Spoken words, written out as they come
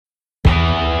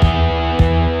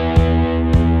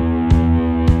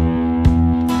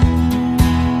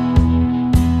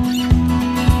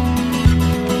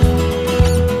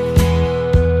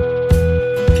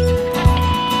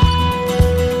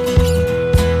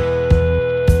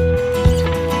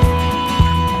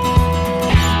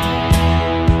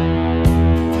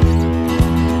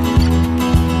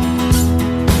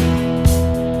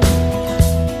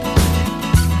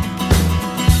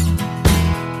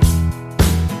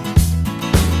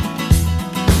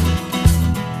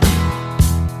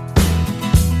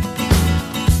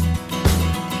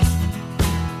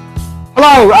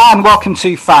Hello and welcome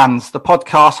to Fans, the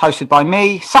podcast hosted by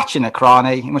me, Sachin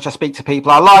Akrani, in which I speak to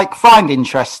people I like, find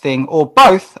interesting, or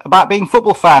both about being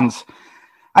football fans.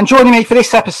 And joining me for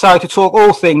this episode to talk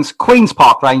all things Queen's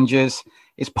Park Rangers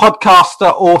is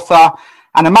podcaster, author,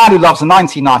 and a man who loves the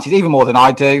 1990s even more than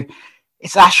I do.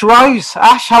 It's Ash Rose.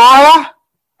 Ash, how are you?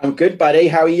 I'm good, buddy.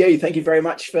 How are you? Thank you very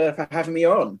much for having me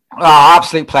on. Oh,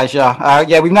 absolute pleasure.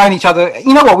 We've known each other.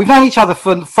 You know what? We've known each other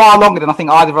for far longer than I think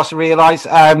either of us realise.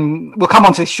 We'll come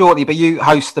on to this shortly, but you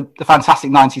host the fantastic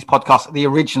 90s podcast, the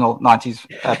original 90s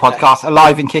podcast,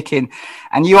 Alive and Kicking.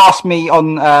 And you asked me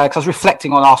on, because I was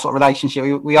reflecting on our sort of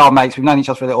relationship. We are mates. We've known each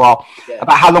other for a little while,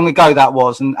 about how long ago that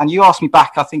was. And you asked me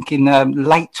back, I think, in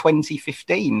late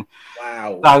 2015.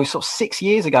 Wow. So sort of 6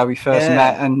 years ago we first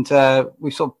met, and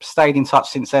we've sort of stayed in touch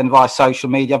since then via social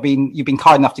media. You've been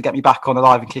kind enough to get me back on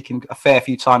Alive and Kicking a fair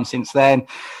few times since then.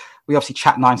 We obviously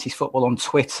chat 90s football on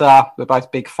Twitter. We're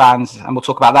both big fans, and we'll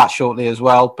talk about that shortly as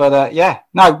well. But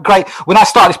great. When I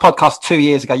started this podcast 2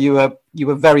 years ago, you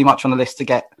were very much on the list to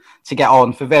get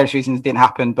on. For various reasons, it didn't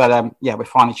happen. But we're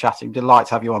finally chatting. Delighted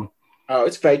to have you on. Oh,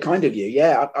 it's very kind of you.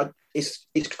 Yeah, it's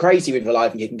crazy with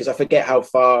Alive and Kicking because I forget how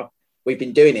far we've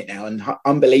been doing it now, and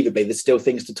unbelievably, there's still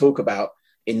things to talk about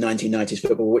in 1990s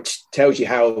football, which tells you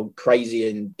how crazy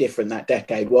and different that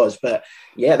decade was. But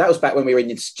yeah, that was back when we were in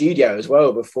the studio as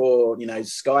well, before,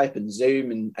 Skype and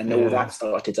Zoom and all that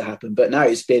started to happen. But no,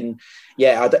 it's been,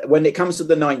 when it comes to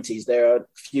the 90s, there are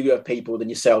fewer people than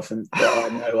yourself and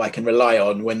that I know I can rely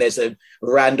on when there's a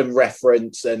random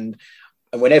reference. And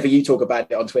whenever you talk about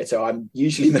it on Twitter, I'm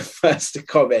usually the first to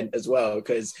comment as well,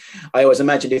 because I always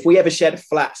imagined if we ever shared a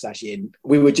flat, Sachin,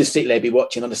 we would just sit there and be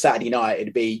watching on a Saturday night.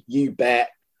 It'd be You Bet,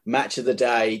 Match of the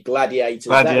Day, Gladiators.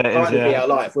 That would kind of be our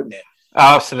life, wouldn't it?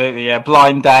 Oh, absolutely, yeah.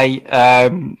 Blind Day.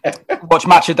 Watch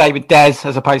Match of the Day with Des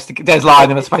as opposed to Des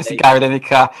Lynam as opposed to Gary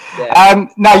Lineker. Yeah.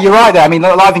 No, you're right there. I mean,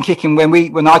 Alive and Kicking,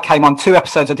 when I came on, 2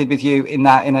 episodes I did with you in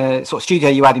a sort of studio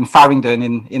you had in Farringdon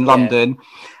in London.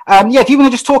 Do you want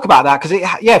to just talk about that? Because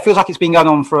it feels like it's been going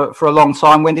on for a long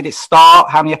time. When did it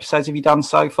start? How many episodes have you done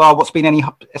so far? What's been any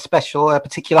special,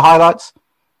 particular highlights?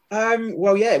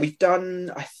 We've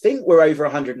done, I think we're over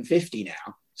 150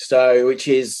 now. So, which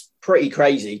is pretty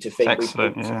crazy to think.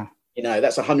 Excellent, yeah.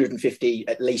 That's 150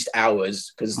 at least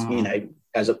hours, because,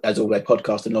 as all their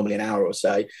podcasts are normally an hour or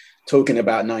so, talking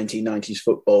about 1990s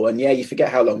football. And you forget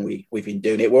how long we've been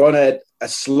doing it. We're on a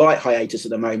slight hiatus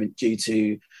at the moment due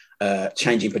to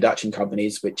changing production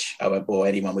companies, which I won't bore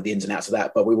anyone with the ins and outs of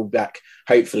that, but we will be back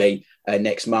hopefully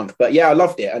next month. But I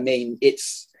loved it. I mean,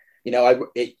 it's,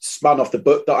 it spun off the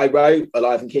book that I wrote,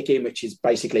 Alive and Kicking, which is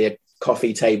basically a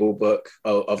coffee table book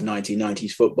of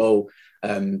 1990s football.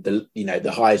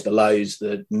 The highs, the lows,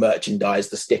 the merchandise,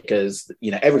 the stickers,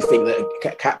 everything that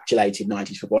encapsulated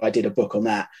 90s football. I did a book on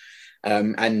that.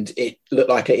 And it looked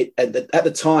like at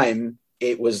the time,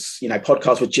 it was,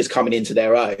 podcasts were just coming into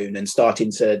their own and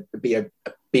starting to be a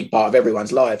big part of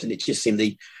everyone's lives. And it just seemed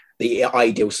the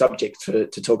ideal subject to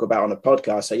talk about on a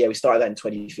podcast. So we started that in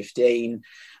 2015.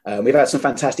 We've had some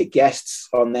fantastic guests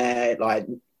on there,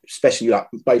 especially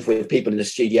both with people in the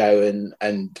studio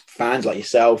and fans like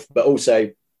yourself, but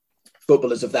also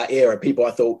footballers of that era, people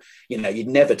I thought, I'd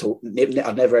never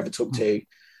ever talk to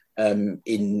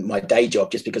in my day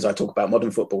job, just because I talk about modern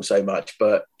football so much.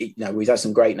 But we've had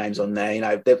some great names on there,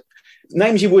 the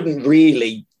names you wouldn't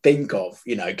really think of,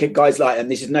 guys like,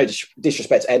 and this is no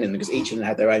disrespect to anyone because each of them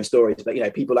had their own stories,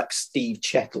 but people like Steve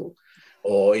Chettle,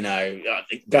 or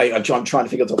I'm trying to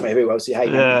figure out who else.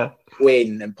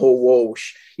 Quinn and Paul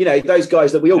Walsh, those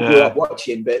guys that we all grew up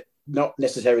watching, but not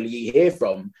necessarily you hear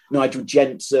from. Nigel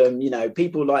Jensen,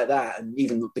 people like that, and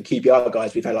even the QPR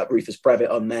guys we've had, like Rufus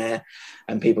Brevitt on there,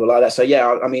 and people like that. So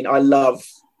I mean, I love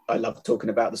talking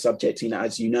about the subject,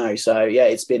 as you know. So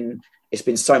it's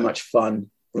been so much fun,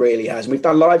 really has. And we've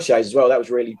done live shows as well.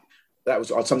 That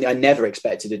was something I never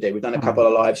expected to do. We've done a couple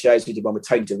of live shows. We did one with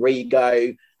Tony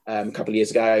DeRigo a couple of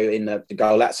years ago in the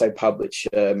Golazzo pub, which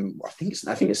I think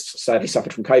it's sadly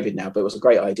suffered from COVID now, but it was a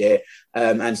great idea.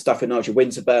 And stuff with Nigel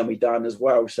Winterburn we've done as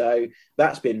well. So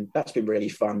that's been really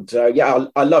fun. So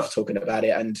I love talking about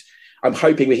it, and I'm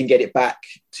hoping we can get it back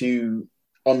to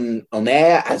on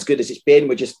air as good as it's been.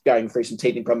 We're just going through some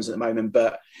teething problems at the moment,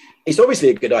 but it's obviously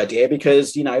a good idea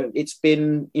because it's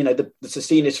been the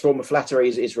Sassinist form of flattery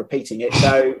is repeating it.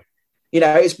 So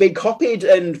it's been copied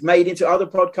and made into other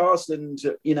podcasts, and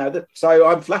so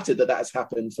I'm flattered that has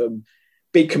happened from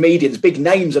big comedians. Big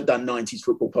names have done 90s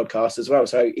football podcasts as well,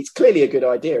 so it's clearly a good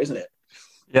idea, isn't it?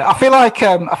 Yeah, I feel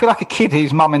like a kid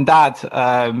whose mum and dad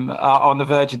are on the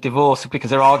verge of divorce because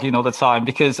they're arguing all the time.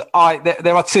 Because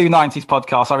there are two 90s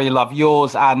podcasts I really love,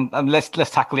 yours and let's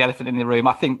tackle the elephant in the room.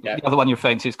 I think the other one you're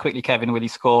referring to is Quickly Kevin, Willie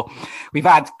Score. We've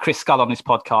had Chris Scull on this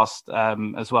podcast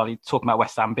as well. He's talking about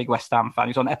West Ham, big West Ham fan.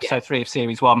 He's on episode 3 of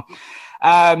series 1.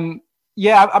 I mean,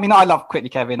 I love Quickly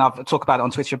Kevin. I've talked about it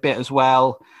on Twitter a bit as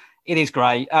well. It is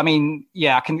great. I mean,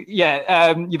 you're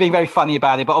being very funny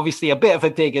about it, but obviously a bit of a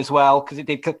dig as well, because it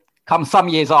did come some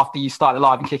years after you started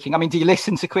Live and Kicking. I mean, do you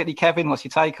listen to Quickly Kevin? What's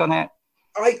your take on it?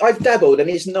 I've dabbled,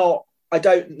 and it's not. I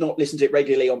don't not listen to it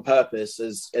regularly on purpose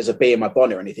as a bee in my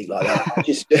bonnet or anything like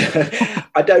that.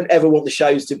 I don't ever want the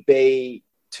shows to be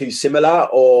too similar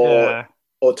or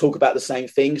talk about the same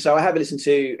thing. So I have listened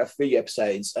to a few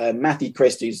episodes. Matthew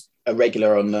Christ, who's a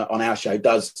regular on our show,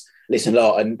 does listen a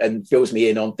lot and fills me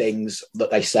in on things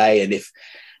that they say, and if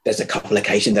there's a couple of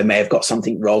occasions they may have got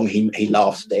something wrong, he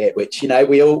laughs at it, which, you know,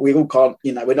 we all can't,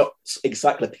 you know, we're not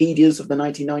encyclopedias of the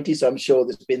 1990s, so I'm sure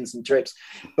there's been some trips,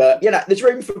 but, you know, there's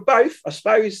room for both, I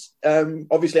suppose.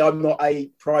 Obviously I'm not a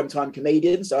primetime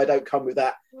comedian, so I don't come with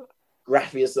that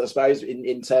graphics, I suppose,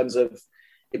 in terms of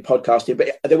in podcasting, but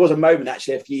there was a moment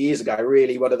actually a few years ago,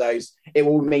 really one of those, it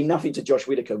will mean nothing to Josh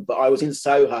Widdicombe, but I was in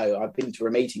Soho, I've been to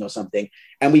a meeting or something,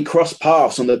 and we crossed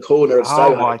paths on the corner of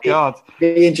Soho. Oh my God.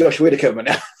 Me and Josh Widdicombe.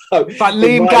 It's like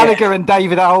Liam Gallagher and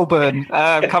David Alburn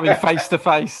coming face to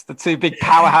face, the two big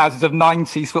powerhouses of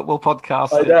 90s football podcasts.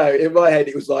 I know, in my head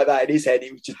it was like that, in his head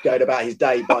he was just going about his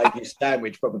day buying his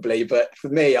sandwich probably, but for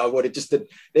me I wanted just to,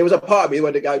 there was a part of me that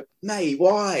wanted to go, mate,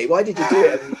 why did you do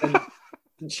it, and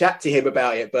chat to him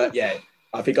about it. But yeah,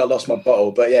 I think I lost my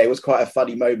bottle, but yeah, it was quite a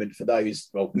funny moment for those,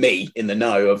 well, me in the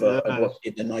know of what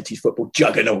in the 90s football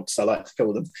juggernauts, I like to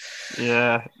call them.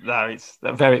 Yeah, no, it's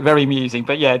very, very amusing,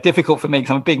 but yeah, difficult for me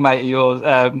because I'm a big mate of yours,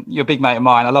 you're a big mate of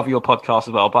mine. I love your podcast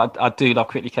as well, but I do love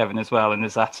Quickly Kevin as well, and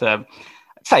there's that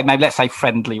let's say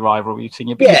friendly rivalry between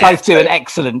you, but you both do an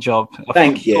excellent job.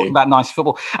 Thank you. Talking about 90s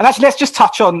football. And actually, let's just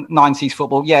touch on 90s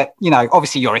football. Yeah, you know,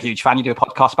 obviously you're a huge fan, you do a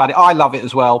podcast about it. I love it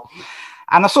as well.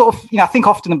 And I sort of, you know, I think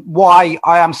often why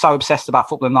I am so obsessed about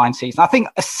football in the 90s. And I think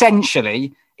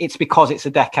essentially it's because it's a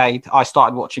decade I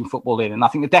started watching football in. And I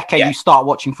think the decade you start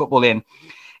watching football in,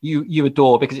 you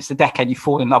adore, because it's the decade you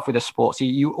fall in love with the sport. So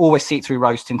you always see it through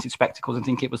rose-tinted spectacles and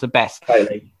think it was the best.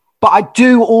 Totally. But I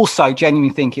do also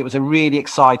genuinely think it was a really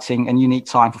exciting and unique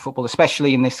time for football,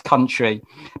 especially in this country,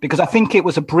 because I think it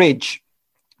was a bridge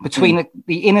between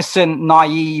the innocent,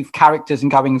 naive characters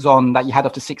and goings on that you had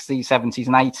up to 60s, 70s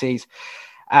and 80s,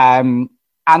 and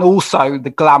also the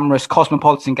glamorous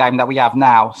cosmopolitan game that we have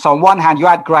now. So on one hand, you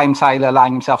had Graham Taylor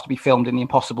allowing himself to be filmed in The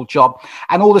Impossible Job,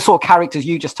 and all the sort of characters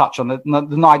you just touched on, the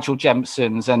Nigel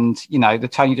Jempsons and, you know, the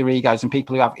Tony DeRigos, and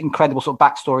people who have incredible sort of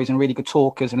backstories and really good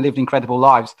talkers and lived incredible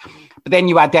lives. But then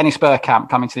you had Dennis Bergkamp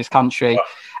coming to this country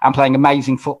and playing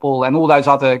amazing football, and all those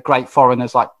other great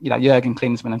foreigners like, you know, Jurgen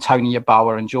Klinsmann and Tony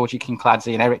Yeboah and Georgie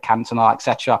Kinkladze and Eric Cantona,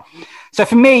 etc. So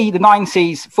for me, the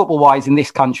 90s, football-wise, in this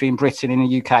country, in Britain, in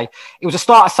the UK, it was a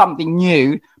start of something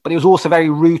new, but it was also very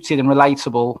rooted and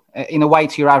relatable in a way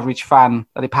to your average fan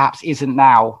that it perhaps isn't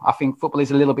now. I think football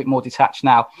is a little bit more detached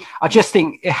now. I just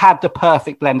think it had the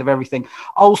perfect blend of everything.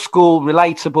 Old school,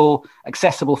 relatable,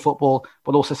 accessible football,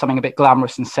 but also something a bit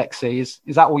glamorous and sexy. Is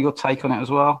that all your take on it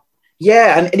as well?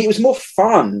 Yeah, and it was more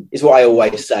fun, is what I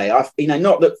always say.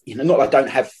 Not that I don't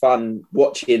have fun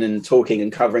watching and talking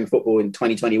and covering football in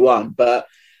 2021, but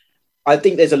I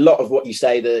think there's a lot of what you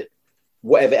say that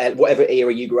whatever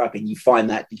era you grew up in, you find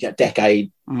that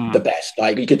decade the best.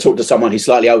 Like, you could talk to someone who's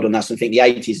slightly older than us and think the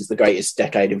 80s is the greatest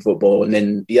decade in football, and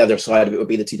then the other side of it would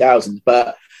be the 2000s.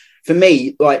 But for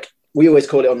me, like, we always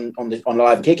call it on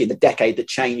Live and Kicking, the decade that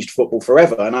changed football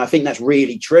forever, and I think that's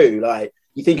really true. Like,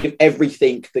 you think of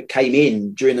everything that came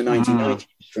in during the 1990s,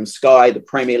 from Sky, the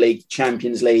Premier League,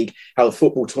 Champions League, how the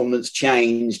football tournaments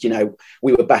changed. You know,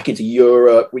 we were back into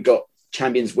Europe. We got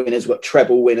Champions winners, we got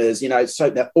treble winners. You know, so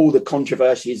that all the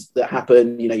controversies that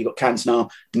happened. You know, you got Cantona,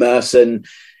 Merson,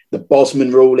 the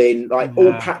Bosman ruling,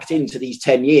 all packed into these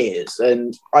 10 years.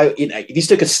 And if you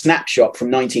took a snapshot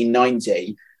from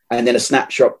 1990 and then a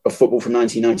snapshot of football from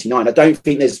 1999, I don't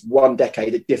think there's one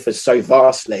decade that differs so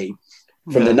vastly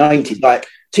from the 90s. Like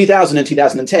 2000 and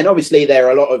 2010, obviously there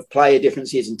are a lot of player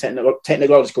differences and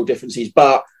technological differences,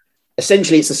 but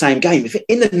essentially it's the same game.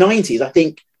 In the 90s, I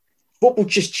think football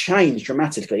just changed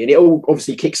dramatically, and it all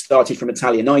obviously kick-started from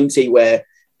Italia 90, where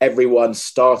everyone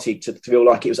started to feel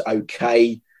like it was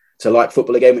okay to like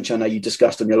football again, which I know you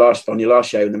discussed on your last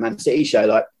show, in the Man City show.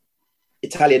 Like,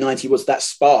 Italia 90 was that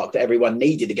spark that everyone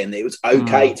needed again. It was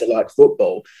okay to like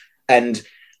football. And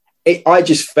I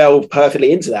just fell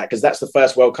perfectly into that because that's the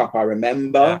first World Cup I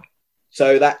remember. Yeah.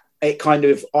 So that it kind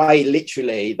of,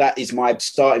 that is my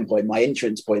starting point, my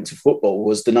entrance point to football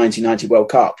was the 1990 World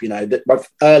Cup. You know, my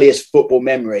earliest football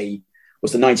memory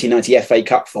was the 1990 FA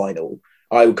Cup final.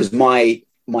 Because my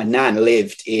nan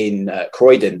lived in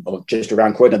Croydon, or just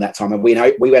around Croydon at that time, and we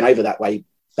went over that way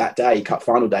that day, cup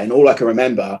final day, and all I can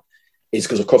remember is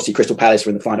because obviously Crystal Palace were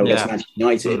in the final against Manchester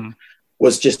United.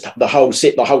 Was just the whole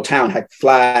town had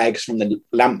flags from the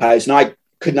lampposts, and I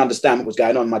couldn't understand what was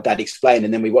going on. My dad explained,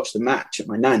 and then we watched the match at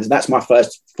my nan's. And that's my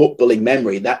first footballing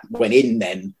memory. That went in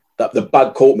then. The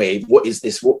bug caught me. What is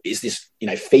this? You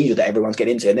know, fever that everyone's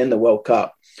getting into, and then the World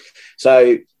Cup.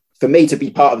 So for me to be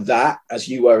part of that, as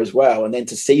you were as well, and then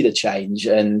to see the change,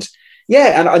 and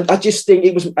I just think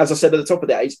it was, as I said at the top of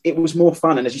that, it was more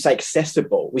fun, and as you say,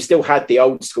 accessible. We still had the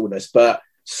old schoolness, but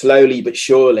slowly but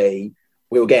surely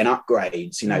we were getting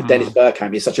upgrades. You know, Dennis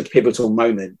Bergkamp is such a pivotal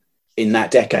moment in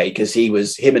that decade because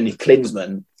him and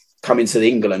Klinsmann coming to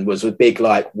England was a big,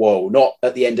 like, whoa, not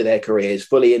at the end of their careers,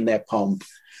 fully in their pomp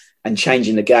and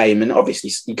changing the game. And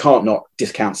obviously you can't not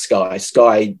discount Sky.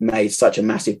 Sky made such a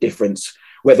massive difference,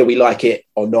 whether we like it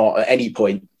or not, at any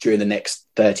point during the next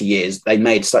 30 years. They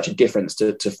made such a difference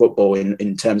to football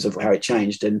in terms of how it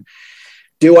changed. And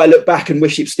do I look back and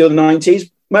wish it was still the 90s?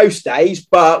 Most days,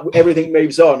 but everything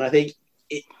moves on. I think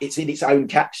it's in its own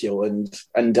capsule,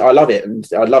 and I love it, and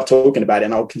I love talking about it,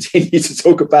 and I'll continue to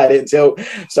talk about it until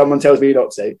someone tells me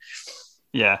not to.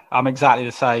 Yeah, I'm exactly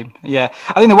the same. Yeah,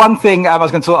 I think the one thing I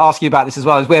was going to ask you about this as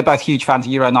well is we're both huge fans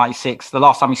of Euro 96. The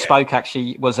last time we spoke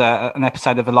actually was an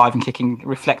episode of Alive and Kicking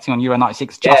reflecting on Euro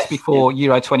 96 just before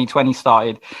Euro 2020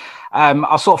 started. I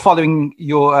was sort of following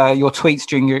your tweets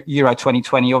during Euro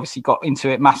 2020. You obviously got into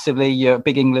it massively. You're a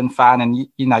big England fan, and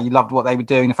you loved what they were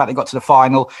doing. The fact they got to the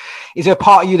final. Is there a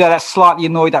part of you that's slightly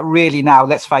annoyed that really now,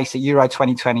 let's face it, Euro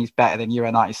 2020 is better than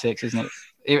Euro 96, isn't it?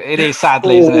 It is,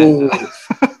 sadly, isn't it?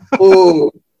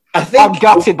 I think I'm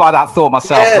gutted by that thought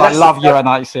myself. Yeah, I love Euro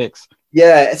 96.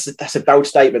 Yeah, that's a bold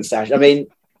statement, Sash. I mean,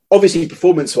 obviously,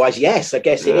 performance-wise, yes, I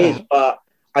guess it is, but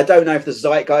I don't know if the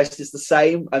zeitgeist is the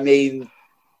same. I mean,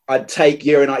 I'd take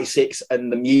Euro 96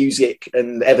 and the music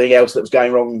and everything else that was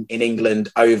going wrong in England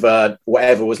over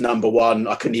whatever was number one.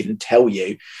 I couldn't even tell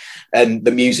you. And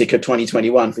the music of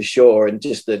 2021 for sure, and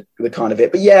just the kind of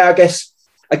it. But yeah, I guess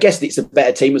it's a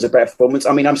better team, was a better performance.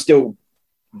 I mean, I'm still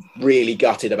really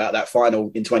gutted about that final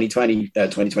in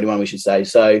 2021, we should say.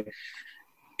 So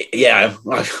yeah,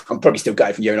 I'm probably still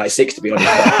gutted from Euro 96, to be honest.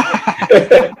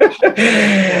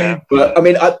 But I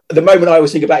mean, the moment I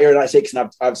always think about Euro 96,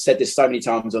 and I've said this so many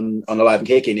times on Alive and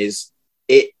Kicking, is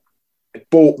it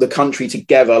brought the country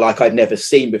together like I'd never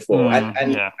seen before.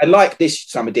 And like this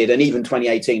summer did, and even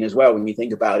 2018 as well, when you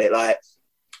think about it, like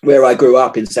where I grew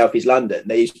up in South East London,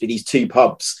 there used to be these two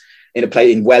pubs in a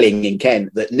place in Welling in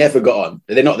Kent that never got on.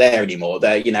 They're not there anymore.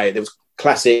 There was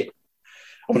classic,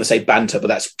 I want to say banter, but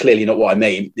that's clearly not what I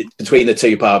mean, between the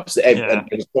two pubs. It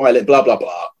was violent, blah, blah,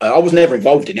 blah. I was never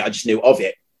involved in it. I just knew of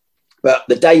it. But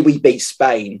the day we beat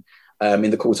Spain in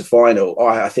the quarter-final,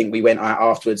 I think we went out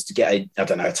afterwards to get a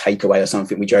takeaway or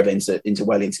something. We drove into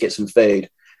Welling to get some food.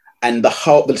 And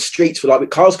the streets were like,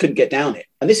 cars couldn't get down it.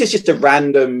 And this is just a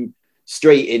random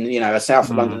street in, a South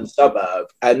London suburb.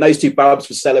 And those two pubs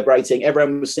were celebrating.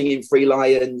 Everyone was singing Free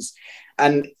Lions.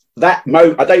 And that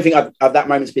I don't think that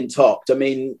moment's been topped. I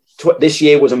mean, this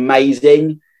year was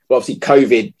amazing. But obviously,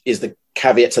 COVID is the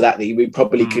caveat to that we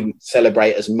probably couldn't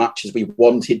celebrate as much as we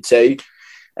wanted to,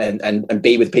 and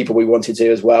be with people we wanted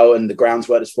to as well. And the grounds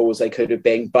weren't as full as they could have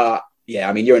been. But yeah,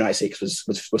 I mean, Euro 96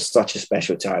 was such a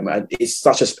special time.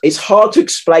 It's hard to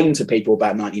explain to people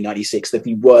about 1996 if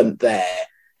you weren't there.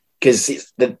 Because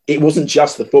it wasn't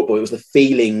just the football, it was the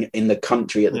feeling in the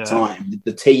country at the time.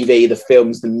 The TV, the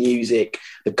films, the music,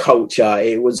 the culture.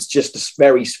 It was just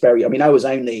very, very... I mean, I was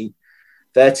only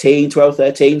 12,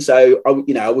 13. So,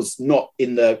 I was not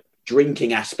in the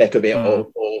drinking aspect of it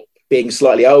or being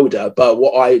slightly older. But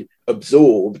what I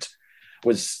absorbed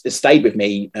it stayed with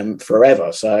me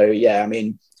forever. So, yeah, I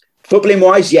mean,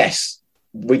 footballing-wise, yes,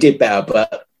 we did better.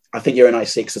 But I think Euro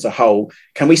 96 as a whole,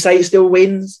 can we say it still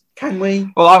wins? Can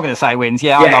we? Well, I'm going to say wins.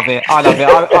 Yeah, I love it.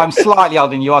 I'm slightly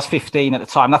older than you. I was 15 at the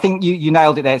time. And I think you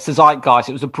nailed it there. It's the zeitgeist.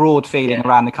 It was a broad feeling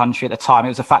around the country at the time. It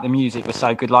was the fact the music was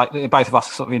so good. Like both of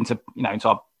us sort of into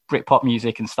our Britpop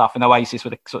music and stuff. And Oasis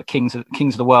were the sort of kings of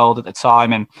the world at the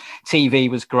time. And TV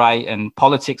was great. And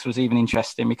politics was even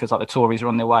interesting because like the Tories were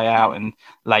on their way out and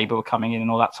Labour were coming in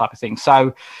and all that type of thing.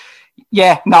 So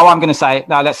Yeah, no, I'm going to say it.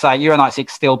 No, let's say Euro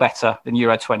 96 still better than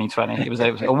Euro 2020. It was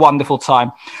a wonderful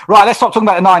time. Right, let's stop talking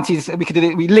about the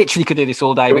 90s. We literally could do this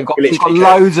all day. We've got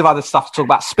loads of other stuff to talk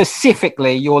about,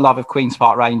 specifically your love of Queen's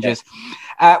Park Rangers.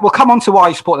 Yeah. We'll come on to why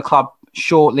you support the club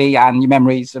shortly and your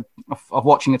memories of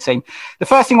watching the team. The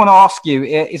first thing I want to ask you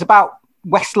is about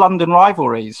West London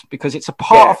rivalries, because it's a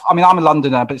part of, I mean, I'm a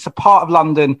Londoner, but it's a part of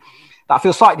London that I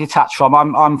feel slightly detached from.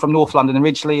 I'm from North London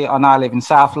originally. I now live in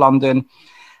South London.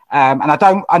 And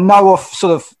I know of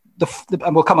sort of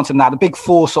and we'll come on to now, the big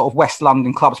four sort of West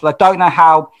London clubs, but I don't know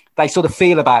how they sort of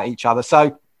feel about each other.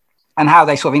 So, and how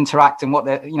they sort of interact and what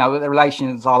their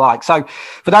relations are like. So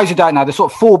for those who don't know, there's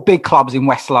sort of four big clubs in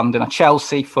West London are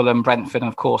Chelsea, Fulham, Brentford, and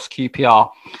of course, QPR.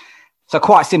 So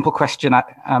quite a simple question,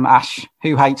 Ash,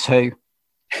 who hates who?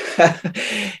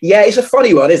 Yeah, it's a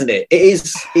funny one, isn't it? It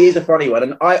is a funny one.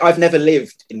 And I've never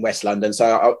lived in West London,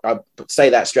 so I'll say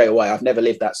that straight away. I've never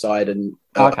lived that side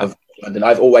of London.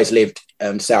 I've always lived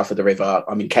south of the river.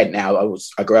 I'm in Kent now.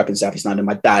 I grew up in South East London.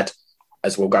 My dad,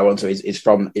 as we'll go on to, is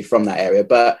from that area.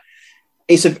 But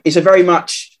it's a very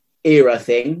much era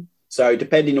thing. So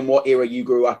depending on what era you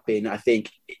grew up in, I think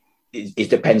it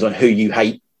depends on who you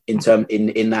hate in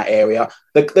that area.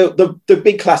 The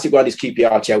big classic one is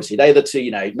QPR Chelsea. They're the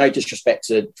two, no disrespect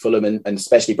to Fulham and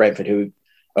especially Brentford, who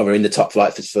are in the top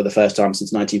flight for the first time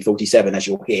since 1947, as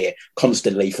you'll hear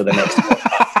constantly for the next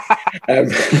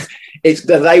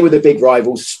they were the big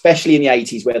rivals, especially in the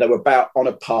 80s, where they were about on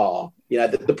a par.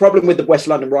 The problem with the West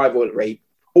London rivalry,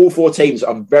 all four teams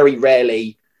are very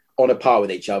rarely on a par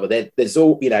with each other. There's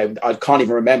all, I can't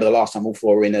even remember the last time all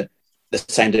four were in the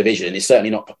same division. It's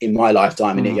certainly not in my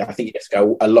lifetime. And I think you have to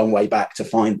go a long way back to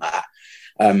find that.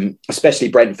 Especially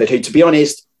Brentford, who, to be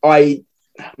honest,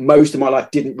 most of my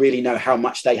life didn't really know how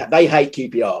much they hate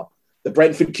QPR. The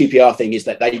Brentford QPR thing is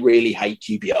that they really hate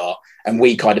QPR, and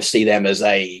we kind of see them as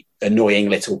a annoying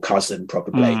little cousin,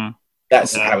 probably.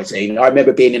 That's how it's seen. I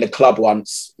remember being in a club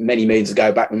once many moons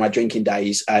ago, back in my drinking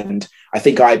days, and I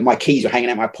think my keys were hanging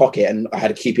out of my pocket, and I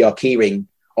had a QPR key ring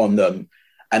on them,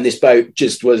 and this bloke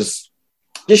just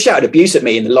shouted abuse at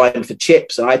me in the line for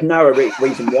chips, and I had no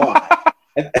reason why.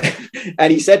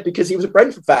 And he said because he was a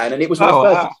Brentford fan, and it was my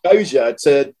first exposure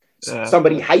to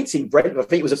somebody hating Brentford. I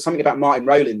think it was something about Martin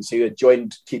Rowlands, who had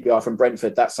joined QPR from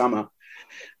Brentford that summer.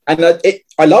 And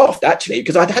I laughed, actually,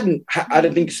 because I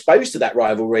hadn't been exposed to that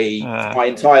rivalry my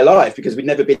entire life, because we'd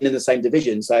never been in the same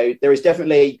division. So there is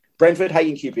definitely Brentford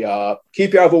hating QPR.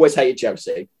 QPR have always hated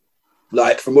Chelsea.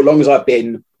 Like, from as long as I've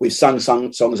been, we've sung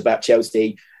songs about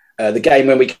Chelsea. The game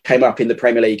when we came up in the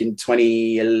Premier League in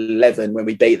 2011, when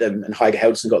we beat them and Heiger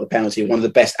Heldston got the penalty, one of the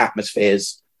best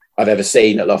atmospheres I've ever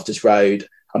seen at Loftus Road.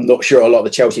 I'm not sure a lot of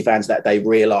the Chelsea fans that day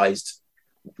realised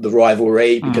the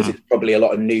rivalry, because it's probably a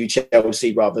lot of new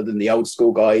Chelsea rather than the old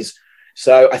school guys.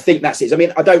 So I think that's it. I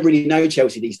mean, I don't really know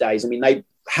Chelsea these days. I mean, they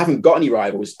haven't got any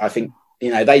rivals. I think,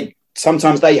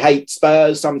 sometimes they hate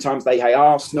Spurs, sometimes they hate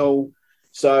Arsenal.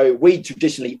 So we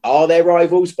traditionally are their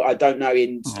rivals, but I don't know,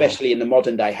 especially in the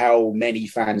modern day, how many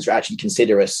fans actually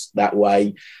consider us that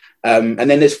way. And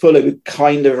then there's Fulham, who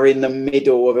kind of are in the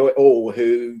middle of it all,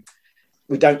 who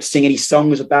we don't sing any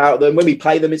songs about them. When we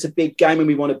play them, it's a big game and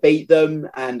we want to beat them.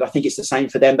 And I think it's the same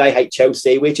for them. They hate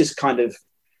Chelsea. We're just kind of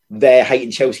there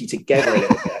hating Chelsea together a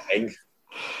little bit, I think.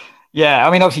 Yeah,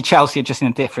 I mean, obviously Chelsea are just in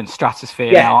a different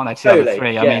stratosphere now, aren't they? To the other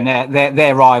three. I mean,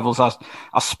 their rivals are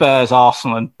Spurs,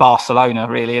 Arsenal, and Barcelona,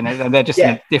 really, and they're just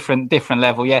in a different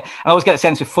level. Yeah, and I always get a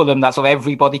sense with Fulham that sort of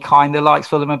everybody kind of likes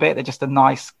Fulham a bit. They're just a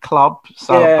nice club.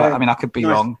 So, but, I mean, I could be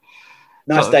wrong.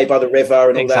 Nice day by the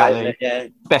river and all that. Yeah.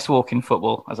 Best walk in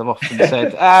football, as I've often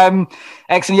said.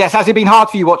 Excellent. Yes, has it been hard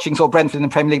for you watching sort of Brentford in the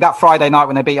Premier League? That Friday night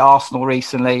when they beat Arsenal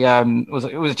recently, it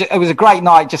was a great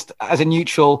night just as a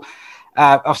neutral.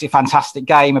 Obviously a fantastic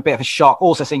game, a bit of a shock.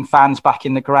 Also seeing fans back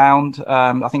in the ground.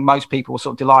 I think most people were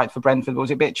sort of delighted for Brentford. But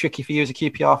was it a bit tricky for you as a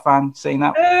QPR fan seeing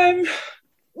that?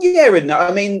 Yeah, and no.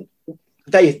 I mean,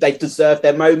 they deserved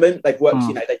their moment. They've worked,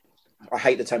 I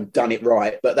hate the term done it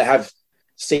right, but they have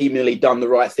seemingly done the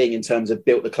right thing in terms of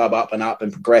built the club up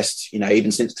and progressed,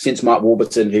 even since Mark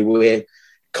Warburton, who we're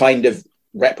kind of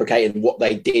replicating what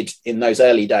they did in those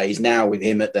early days now with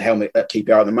him at the helm at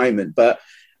QPR at the moment. But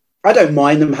I don't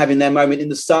mind them having their moment in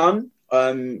the sun.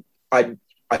 I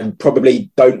probably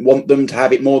don't want them to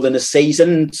have it more than a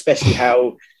season, especially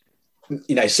how,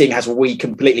 seeing as we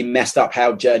completely messed up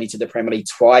our journey to the Premier League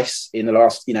twice in the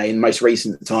last, in most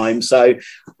recent times. So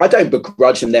I don't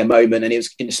begrudge them their moment. And it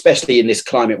was, especially in this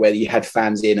climate where you had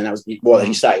fans in, and that was, as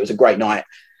you say, it was a great night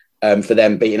for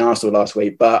them beating Arsenal last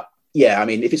week. But yeah, I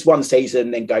mean, if it's one season,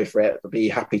 then go for it. I'd be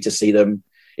happy to see them.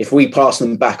 If we pass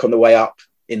them back on the way up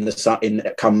in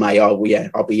come May, I'll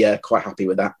be quite happy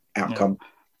with that outcome. Yeah.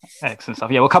 Excellent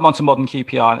stuff. Yeah, we'll come on to modern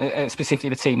QPR, specifically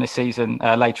the team this season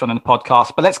later on in the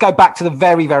podcast. But let's go back to the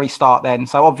very, very start then.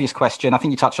 So obvious question. I think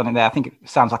you touched on it there. I think it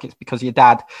sounds like it's because of your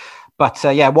dad. But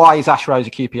why is Ash Rose a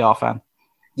QPR fan?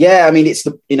 Yeah, I mean, it's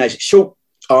short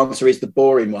answer is the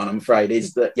boring one, I'm afraid,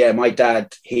 is that, my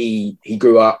dad, he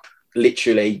grew up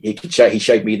literally, he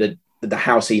showed me the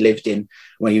house he lived in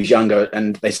when he was younger,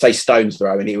 and they say stone's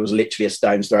throw, and it was literally a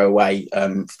stone's throw away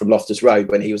from Loftus Road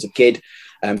when he was a kid.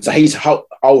 So his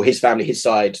family, his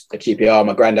side, are QPR.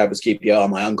 My granddad was QPR.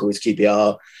 My uncle was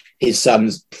QPR. His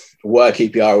sons were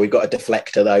QPR. We've got a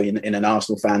deflector though in an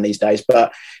Arsenal fan these days.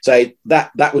 But so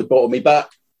that was brought on me.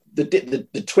 But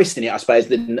the twist in it, I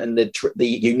suppose, and the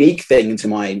unique thing to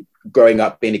my growing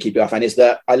up being a QPR fan is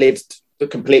that I lived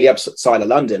completely outside of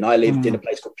London. I lived in a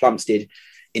place called Plumstead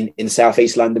in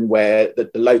southeast London, where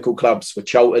the local clubs were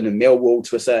Charlton and Millwall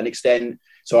to a certain extent.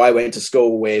 So I went to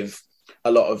school with a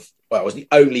lot of. Well, I was the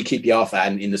only QPR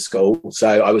fan in the school, so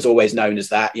I was always known as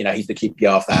that. He's the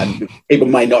QPR fan. People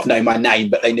may not know my name,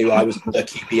 but they knew I was the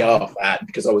QPR fan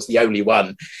because I was the only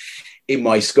one in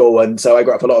my school. And so I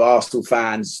grew up a lot of Arsenal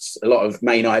fans, a lot of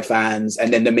Man United fans.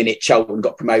 And then the minute Charlton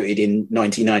got promoted in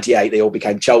 1998, they all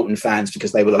became Charlton fans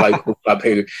because they were the local club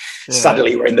who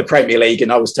suddenly were in the Premier League.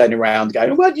 And I was turning around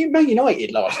going, "Well, you Man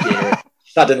United last year."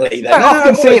 Suddenly, then I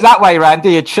often see it that way around, do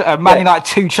you? Man United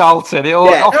to Charlton. It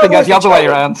often goes the other way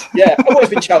around. Yeah, I've always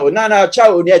been Charlton. No,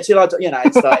 Charlton. Yeah, till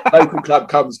it's like local club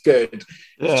comes good.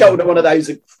 Yeah. Charlton are one of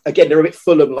those. Again, they're a bit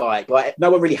Fulham-like. Like no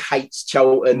one really hates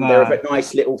Charlton. No. They're a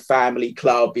nice little family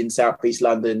club in southeast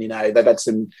London. They've had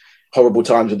some horrible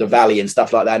times with the Valley and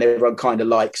stuff like that, and everyone kind of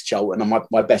likes Charlton. And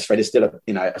my best friend is still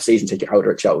a season ticket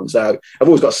holder at Charlton, so I've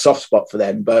always got a soft spot for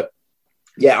them. But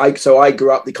yeah, I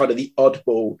grew up the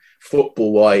oddball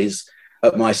football-wise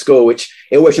at my school, which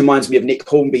it always reminds me of Nick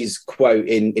Hornby's quote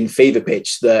in Fever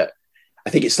Pitch, that I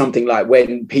think it's something like,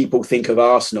 when people think of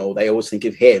Arsenal, they always think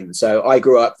of him. So I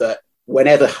grew up that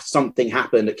whenever something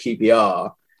happened at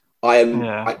QPR,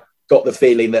 I got the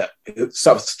feeling that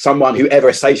someone who ever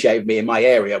associated me in my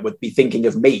area would be thinking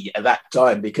of me at that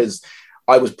time, because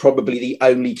I was probably the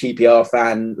only QPR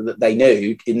fan that they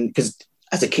knew. Because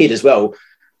as a kid as well,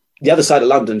 the other side of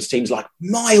London seems like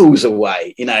miles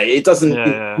away. It doesn't.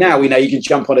 Now you can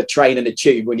jump on a train and a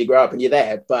tube when you grow up and you're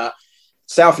there. But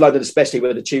South London, especially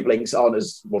where the tube links aren't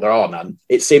there are none.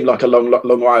 It seemed like a long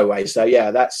way away. So yeah,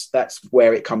 that's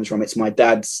where it comes from. It's my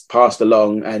dad's passed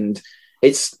along, and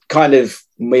it's kind of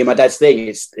me and my dad's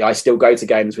thing. I still go to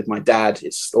games with my dad.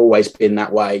 It's always been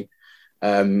that way.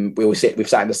 We've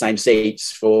sat in the same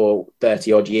seats for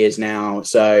 30 odd years now,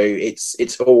 so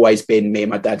it's always been me and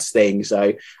my dad's thing.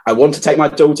 So I want to take my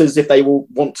daughters if they will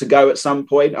want to go at some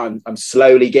point. I'm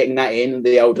slowly getting that in.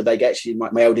 The older they get,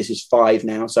 my eldest is 5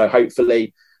 now, so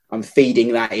hopefully I'm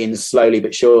feeding that in slowly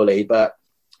but surely. But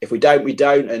if we don't, we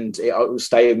don't, and it will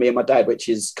stay with me and my dad, which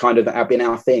is kind of been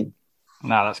our thing.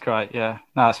 No, that's great. Yeah,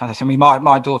 no, that's fantastic. I mean,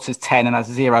 my daughter's 10 and has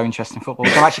zero interest in football,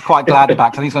 so I'm actually quite glad about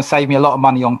it, because I think it's going to save me a lot of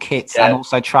money on kits and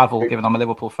also travel, given I'm a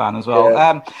Liverpool fan as well.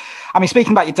 Yeah. I mean,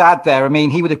 speaking about your dad there, I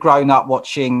mean, he would have grown up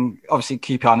watching, obviously,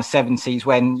 QPR in the 70s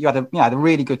when you had a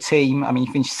really good team. I mean,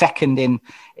 you finished second in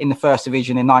the first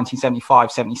division in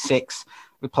 1975-76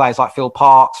 with players like Phil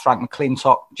Parkes, Frank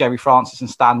McClintock, Jerry Francis and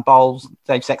Stan Bowles.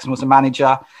 Dave Sexton was the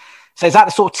manager. So is that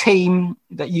the sort of team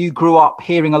that you grew up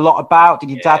hearing a lot about? Did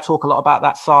your dad talk a lot about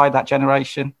that side, that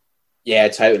generation? Yeah,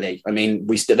 totally. I mean,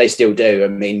 they still do. I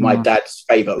mean, my dad's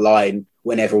favourite line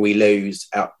whenever we lose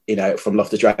out, from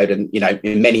Loftus Road, and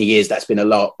in many years that's been a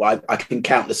lot. But I can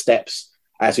count the steps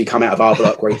as we come out of our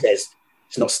block where he says,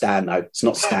 "It's not Stan, though. It's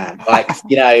not Stan." Like,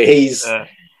 he's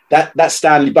that's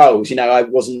Stanley Bowles.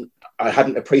 I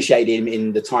hadn't appreciated him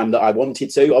in the time that I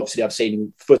wanted to. Obviously, I've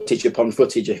seen footage upon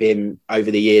footage of him over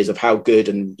the years of how good,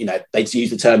 and they use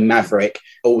the term maverick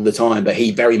all the time, but he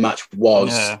very much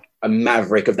was a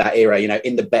maverick of that era.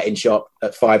 In the betting shop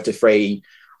at 5 to 3,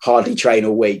 hardly train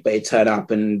all week, but he'd turn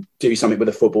up and do something with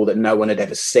a football that no one had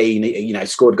ever seen. He,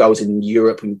 scored goals in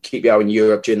Europe and QPR in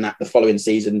Europe during the following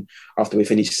season after we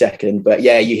finished second. But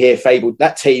yeah, you hear fabled.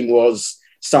 That team was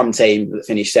some team that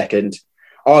finished second.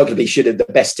 Arguably should have the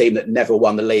best team that never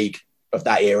won the league of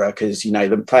that era, because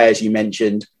the players you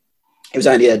mentioned, it was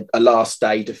only a last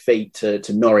day defeat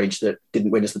to Norwich that didn't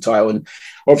win us the title, and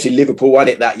obviously Liverpool won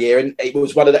it that year. And it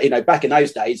was one of the back in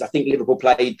those days, I think Liverpool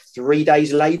played 3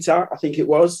 days later, I think it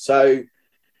was, so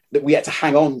that we had to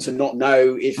hang on to not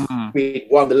know if we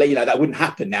won the league. That wouldn't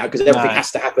happen now, because everything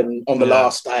has to happen on the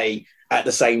last day at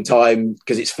the same time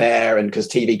because it's fair and because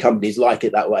TV companies like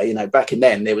it that way. You know, back in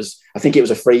then I think it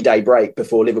was a 3-day break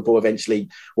before Liverpool eventually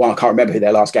won. I can't remember who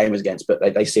their last game was against, but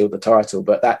they sealed the title.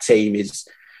 But that team is,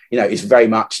 you know, is very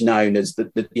much known as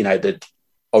the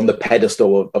on the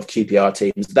pedestal of QPR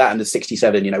teams. That and the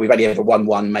 67, you know, we've only ever won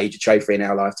one major trophy in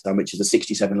our lifetime, which is the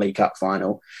 67 League Cup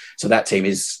final. So that team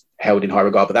is held in high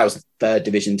regard. But that was the third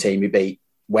division team who beat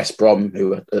West Brom,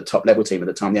 who were a top level team at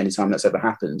the time, the only time that's ever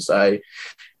happened. So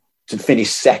to finish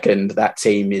second, that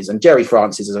team is, and Gerry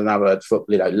Francis is another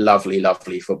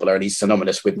lovely footballer, and he's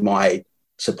synonymous with my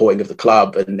supporting of the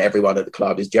club and everyone at the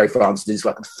club. Is Gerry Francis is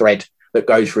like a thread that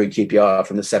goes through QPR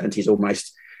from the 70s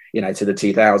almost, you know, to the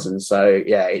 2000s. So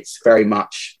yeah, it's very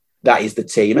much that is the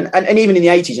team. And even in the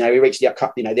 80s, you know, we reached the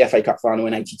cup, you know, the FA Cup final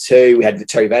in 82. We had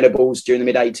Terry Venables during the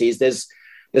mid 80s.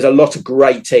 There's a lot of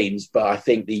great teams, but I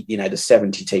think the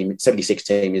 76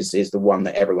 team is the one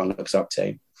that everyone looks up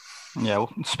to. Yeah,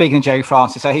 well, speaking of Gerry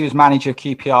Francis, so he was manager of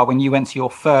QPR when you went to your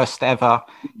first ever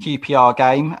QPR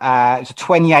game. It was the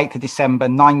 28th of December,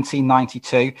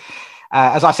 1992.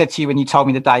 As I said to you when you told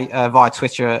me the date via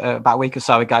Twitter about a week or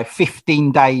so ago,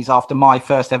 15 days after my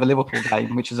first ever Liverpool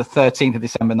game, which was the 13th of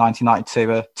December, 1992,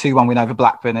 a 2-1 win over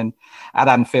Blackburn at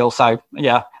Anfield. So,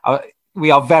 yeah,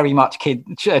 we are very much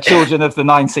children of the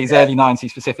 90s, early 90s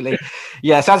specifically.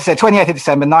 Yeah, so as I said, 28th of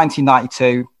December,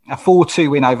 1992, a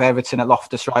 4-2 win over Everton at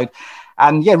Loftus Road.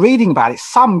 And yeah, reading about it,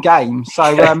 some game.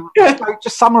 So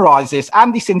just summarise this.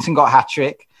 Andy Sinton got a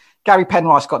hat-trick. Gary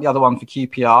Penrice got the other one for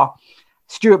QPR.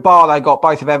 Stuart Barlow got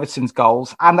both of Everton's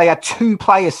goals. And they had 2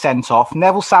 players sent off.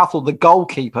 Neville Southall, the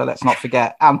goalkeeper, let's not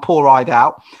forget, and Paul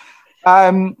Rideout.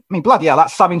 I mean, bloody hell,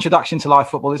 that's some introduction to live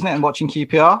football, isn't it? And watching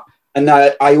QPR. And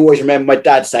I always remember my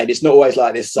dad saying, it's not always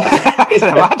like this. So. I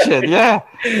can imagine, yeah.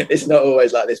 It's not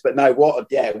always like this. But no,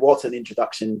 what an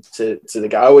introduction to the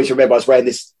guy. I always remember I was wearing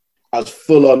this, I was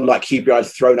full on like QPR had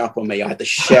thrown up on me. I had the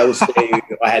shell suit.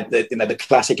 I had the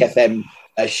classic FM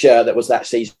shirt that was that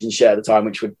season shirt at the time,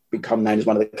 which would become known as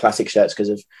one of the classic shirts because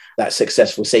of that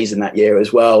successful season that year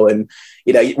as well. And,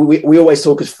 you know, we always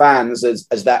talk as fans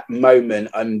as that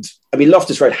moment. And I mean,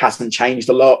 Loftus Road hasn't changed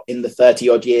a lot in the 30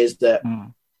 odd years that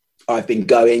I've been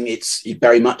going. It's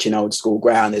very much an old school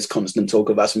ground. There's constant talk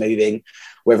of us moving.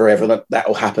 Whether ever that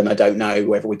will happen, I don't know.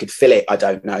 Whether we could fill it, I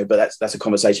don't know. But that's a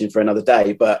conversation for another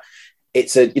day. But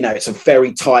it's a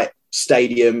very tight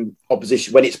stadium.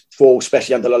 Opposition, when it's full,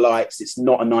 especially under the lights, it's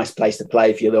not a nice place to play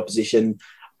if you're the opposition.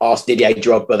 Asked Didier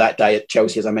Drogba that day at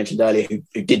Chelsea, as I mentioned earlier,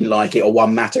 who didn't like it, or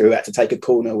Juan Mata, who had to take a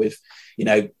corner with, you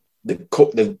know, the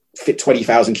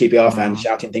 20,000 QPR fans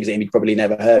shouting things that he'd probably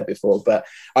never heard before. But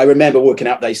I remember walking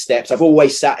up those steps. I've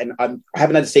always sat and I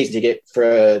haven't had a season ticket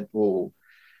for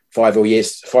 5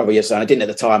 years, and I didn't at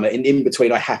the time. In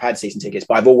between, I have had season tickets,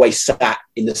 but I've always sat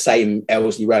in the same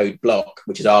Elsley Road block,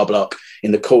 which is our block,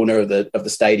 in the corner of the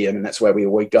stadium, and that's where we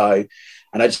always go.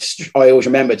 And I always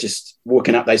remember just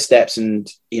walking up those steps, and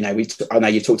you know, I know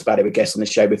you talked about it with guests on the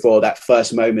show before. That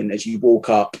first moment as you walk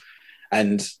up,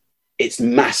 and it's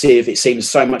massive. It seems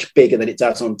so much bigger than it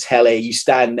does on telly. You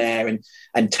stand there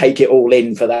and take it all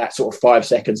in for that sort of 5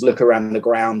 seconds. Look around the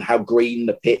ground, how green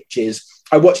the pitch is.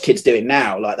 I watch kids do it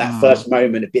now, like that first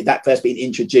moment, that first being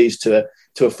introduced to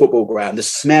a football ground. The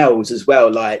smells as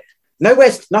well, like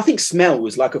nothing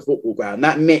smells like a football ground.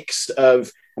 That mix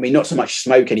of, I mean, not so much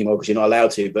smoke anymore because you're not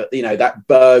allowed to, but you know, that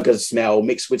burger smell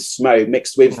mixed with smoke,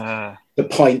 mixed with the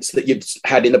pints that you'd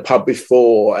had in the pub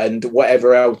before and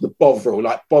whatever else, the Bovril.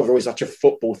 Like Bovril is such a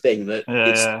football thing that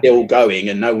it's still going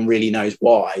and no one really knows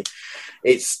why.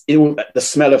 The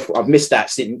smell of, I've missed that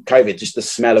since COVID, just the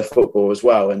smell of football as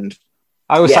well. And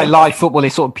I always say live football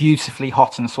is sort of beautifully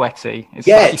hot and sweaty. It's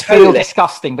you feel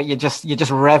disgusting, but you're just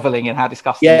reveling in how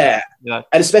disgusting it is. You know?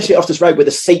 And especially off this road where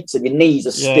the seats and your knees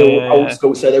are still old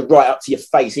school, so they're right up to your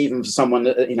face, even for someone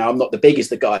that, you know, I'm not the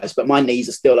biggest of guys, but my knees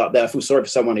are still up there. I feel sorry for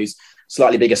someone who's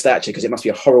slightly bigger stature because it must be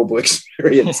a horrible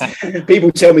experience.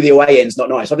 People tell me the away end's not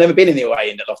nice. I've never been in the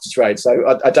away end at Loftus Road,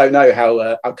 so I don't know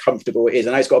how comfortable it is.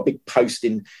 I know it's got a big post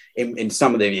in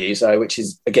some of the views, which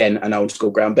is, again, an old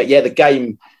school ground. But yeah, the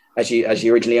game, as you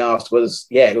originally asked,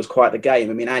 it was quite the game.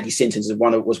 I mean, Andy Sinton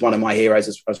was one of my heroes,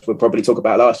 as we'll probably talk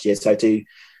about last year. So to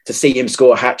see him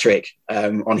score a hat-trick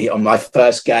on my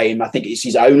first game, I think it's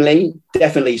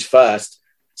definitely his first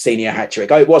senior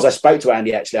hat-trick. I spoke to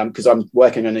Andy actually, because I'm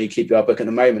working on a new QPR book at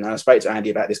the moment, and I spoke to Andy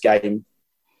about this game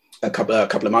a couple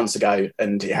of months ago,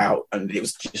 and it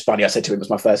was just funny. I said to him it was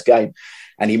my first game,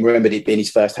 and he remembered it being his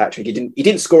first hat-trick. He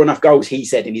didn't score enough goals, he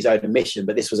said, in his own admission,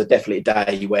 but this was definitely a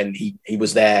day when he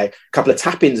was there. A couple of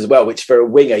tap-ins as well, which for a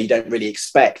winger you don't really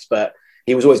expect, but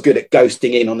he was always good at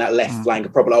ghosting in on that left flank, a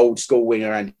proper old school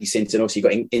winger. Andy Sinton, obviously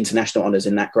got international honours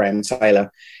in that Graham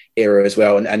Taylor era as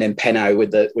well, and then Penno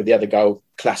with the other goal,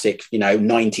 classic,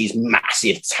 90s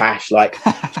massive tash like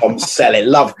Tom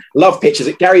Selleck. Love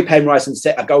pictures. Gary Penrice and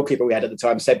a goalkeeper we had at the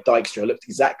time, Seb Dykstra, looked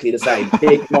exactly the same.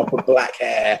 Big mop of black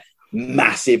hair,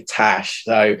 massive tash.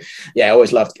 So yeah, I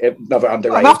always loved another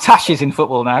underrated. Enough tashes in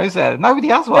football now, is there? Nobody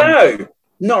has one.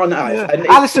 No. Yeah.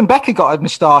 Alisson Becker got a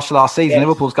moustache last season,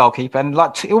 Liverpool's goalkeeper, and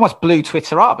it almost blew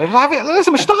Twitter up. It was like, there's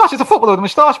a moustache, it's a footballer with a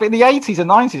moustache, but in the 80s and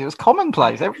 90s, it was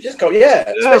commonplace.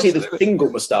 Especially the single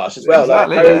moustache as well.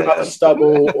 Exactly, like a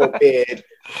stubble or beard,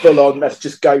 full on. Let's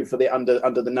just go for the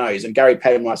under the nose. And Gary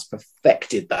Penrice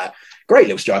perfected that. Great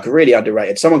little striker, really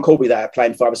underrated. Someone called me that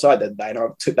playing five-a-side the other day, and I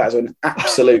took that as an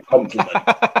absolute compliment.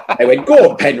 They went, "Go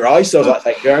on, Penrice." I was like,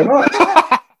 "Thank you very much."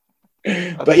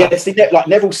 But yeah, it's like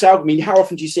Neville Southgate. I mean, how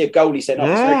often do you see a goalie sent off?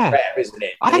 It's very rare, isn't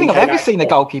it? I don't think I've ever seen a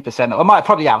goalkeeper sent off. I might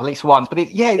probably have at least once, but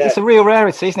it's a real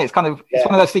rarity, isn't it? It's kind of it's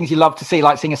one of those things you love to see,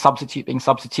 like seeing a substitute being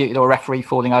substituted or a referee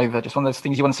falling over. Just one of those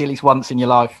things you want to see at least once in your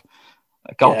life.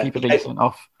 A goalkeeper being sent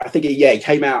off. I think he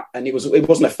came out and it wasn't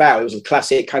a foul. It was a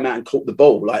classic. Came out and caught the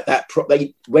ball like that.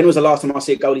 When was the last time I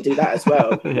see a goalie do that as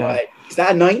well? Like, is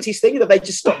that a 90s thing that they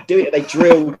just stopped doing it? They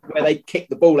drilled where they kick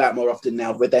the ball out more often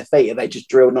now with their feet, and they just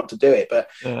drilled not to do it. But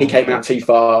he came out too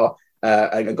far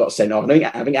and got sent off.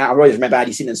 I think I always remember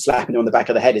Andy Sinton slapping him on the back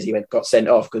of the head as he got sent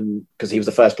off because he was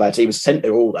the first player. So he was sent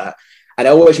through all that. And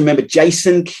I always remember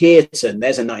Jason Kearton,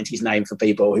 there's a 90s name for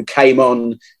people, who came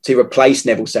on to replace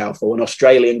Neville Southall, an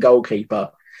Australian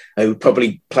goalkeeper who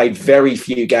probably played very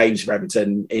few games for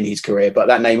Everton in his career. But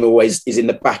that name always is in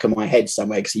the back of my head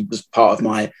somewhere because he was part of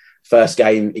my first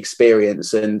game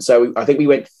experience. And so I think we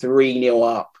went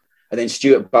 3-0 up, and then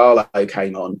Stuart Barlow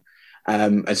came on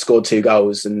and scored 2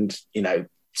 goals. And,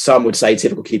 some would say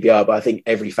typical QPR, but I think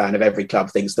every fan of every club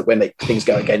thinks that when things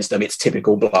go against them, it's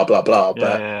typical blah, blah, blah.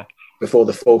 But before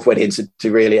the fourth went into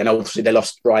really, and obviously they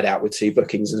lost right out with 2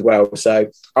 bookings as well.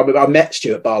 So I met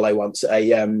Stuart Barlow once at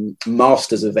a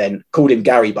Masters event, called him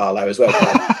Gary Barlow as well.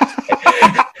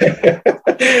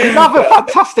 Another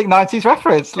fantastic 90s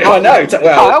reference. I know.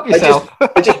 Well, help yourself.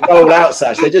 They just roll out,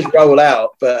 Sash. They just roll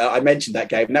out. But I mentioned that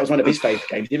game, and that was one of his favourite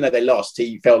games. Even though they lost,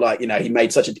 he felt like, he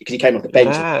made because he came off the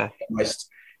bench and almost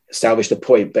salvaged a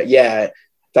point. But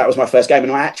that was my first game.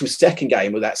 And my actual second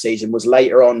game of that season was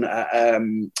later on, I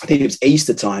think it was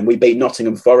Easter time. We beat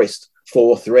Nottingham Forest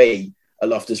 4-3 at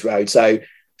Loftus Road. So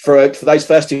for those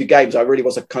first 2 games, I really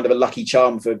was a kind of a lucky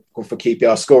charm for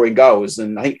QPR scoring goals.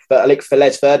 And I think for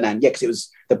Les Ferdinand, because it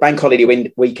was the bank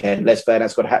holiday weekend, Les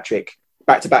Ferdinand got a hat-trick,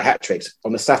 back-to-back hat-tricks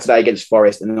on the Saturday against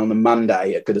Forest and then on the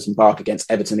Monday at Goodison Park against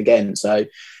Everton again. So,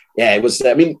 it was,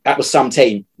 that was some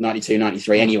team, 92,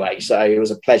 93 anyway. So it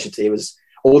was a pleasure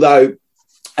although,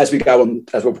 as we go on,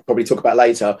 as we'll probably talk about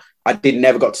later, I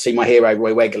never got to see my hero,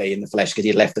 Roy Wegley, in the flesh because he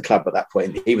had left the club at that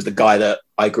point. He was the guy that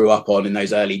I grew up on in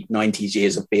those early 90s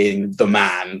years of being the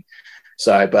man.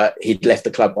 So, but he'd left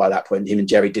the club by that point. Him and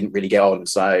Jerry didn't really get on.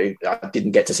 So I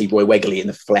didn't get to see Roy Wegley in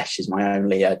the flesh is my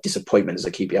only disappointment as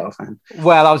a QPR fan.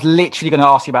 Well, I was literally going to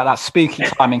ask you about that spooky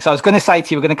timing. So I was going to say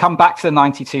to you, we're going to come back to the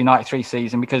 92-93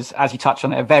 season because, as you touched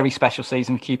on it, a very special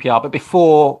season for QPR. But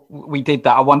before we did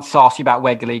that, I wanted to ask you about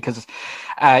Wegley because,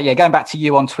 going back to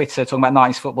you on Twitter, talking about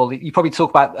 90s football, you probably talk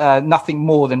about nothing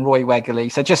more than Roy Wegley.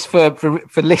 So just for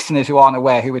listeners who aren't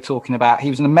aware who we're talking about,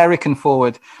 he was an American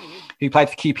forward who played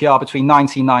for QPR between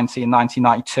 1990 and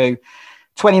 1992.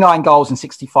 29 goals and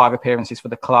 65 appearances for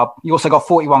the club. He also got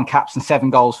 41 caps and 7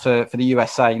 goals for the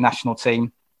USA national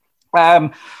team.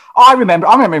 I remember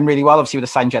him really well, obviously, with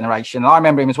the same generation. And I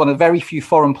remember him as one of the very few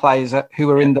foreign players who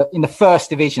were in the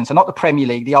first division, so not the Premier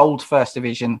League, the old first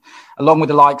division, along with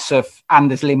the likes of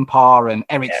Anders Limpar and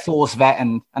Eric Thorsvedt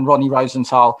and Ronnie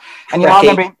Rosenthal. And, I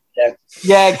remember him.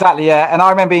 Yeah, exactly. Yeah. And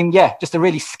I remember him, just a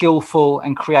really skillful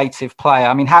and creative player.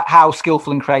 I mean, how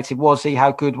skillful and creative was he?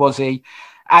 How good was he?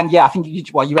 And I think you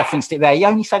referenced it there. He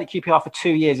only stayed at QPR for 2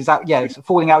 years. Is that, it's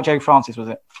falling out with Jerry Francis, was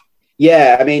it?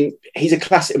 Yeah, I mean, he's a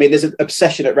classic. I mean, there's an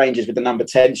obsession at Rangers with the number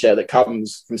 10 shirt that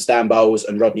comes from Stan Bowles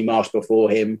and Rodney Marsh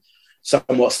before him.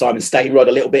 Somewhat Simon Stainrod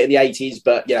a little bit in the 80s,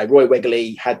 but, Roy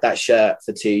Wegley had that shirt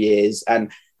for 2 years.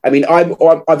 And I mean, I've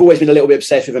always been a little bit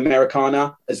obsessed with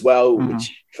Americana as well,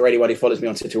 which for anyone who follows me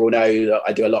on Twitter will know that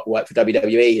I do a lot of work for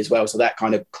WWE as well. So that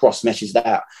kind of cross meshes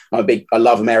that. I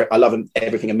love America. I love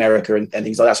everything America and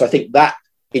things like that. So I think that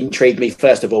intrigued me,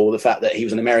 first of all, the fact that he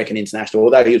was an American international.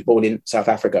 Although he was born in South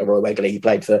Africa, Roy Wegley, he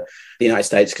played for the United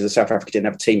States because South Africa didn't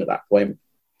have a team at that point.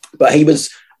 But he was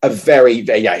a very,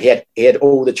 he had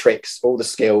all the tricks, all the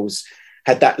skills.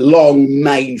 had that long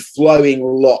mane, flowing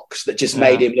locks that just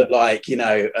made him look like, you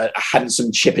know, a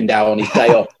handsome Chippendale on his day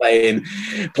off playing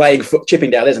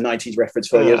Chippendale. There's a 90s reference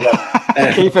for you as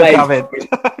well. Keep it coming.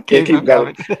 Keep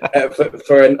going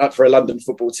for a London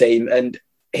football team. And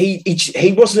he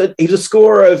was a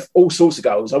scorer of all sorts of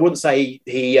goals. I wouldn't say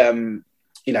he, you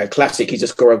know, classic. He's a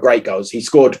scorer of great goals. He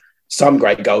scored some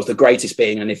great goals, the greatest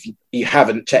being, and if you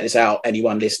haven't checked this out,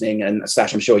 anyone listening, and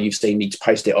Sash, I'm sure you've seen me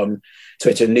post it on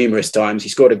Twitter numerous times, he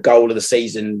scored a goal of the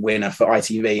season winner for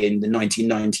ITV in the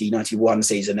 1990-91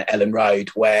 season at Ellen Road,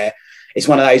 where it's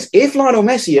one of those, if Lionel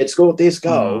Messi had scored this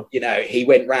goal, you know, he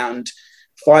went round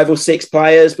 5 or 6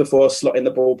 players before slotting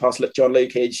the ball past John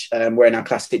Lukage, wearing our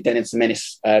classic Dennis the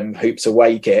Menace hoops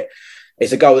away kit.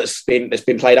 It's a goal that's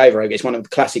been played over again. It's one of the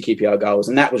classic QPR goals,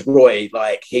 and that was Roy.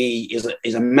 Like, he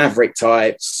is a maverick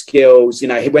type, skills. You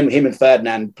know, when him and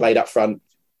Ferdinand played up front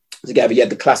together, you had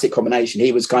the classic combination.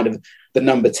 He was kind of the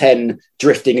number 10,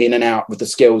 drifting in and out with the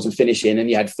skills and finishing, and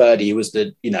you had Ferdy, who was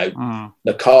the, you know,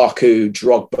 the Lukaku,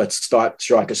 Drogba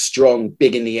striker, strong,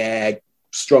 big in the air,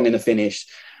 strong in the finish.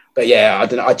 But yeah, I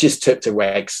don't know. I just took to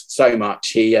Regs so much.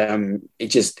 He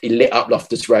lit up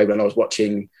Loftus Road when I was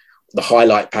watching the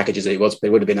highlight packages it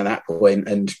would have been at that point.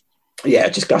 And yeah,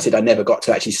 just gutted I never got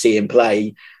to actually see him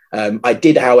play. I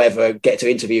did, however, get to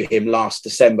interview him last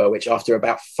December, which after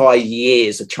about 5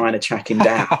 years of trying to track him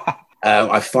down,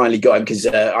 I finally got him, because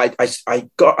I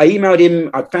emailed him.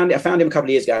 I found him a couple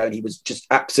of years ago, and he was just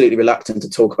absolutely reluctant to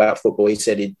talk about football. He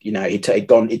said he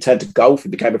turned to golf. He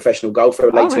became a professional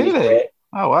golfer later in his career.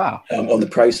 Oh wow! On the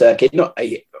pro circuit, not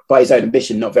by his own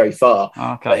ambition, not very far,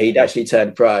 but he'd actually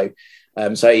turned pro.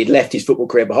 So he'd left his football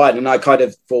career behind, and I kind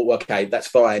of thought, well, okay, that's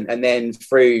fine. And then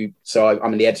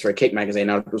I'm the editor of Kick magazine.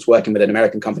 I was working with an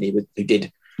American company who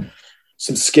did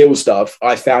some skill stuff.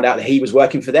 I found out that he was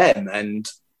working for them, and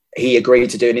he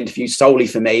agreed to do an interview solely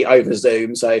for me over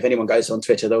Zoom. So if anyone goes on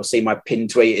Twitter, they'll see my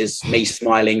pinned tweet is me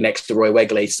smiling next to Roy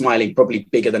Wegley, smiling probably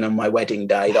bigger than on my wedding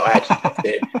day, that I actually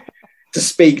had to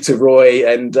speak to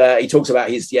Roy. And he talks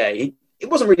about it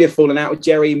wasn't really a falling out with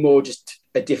Jerry, more just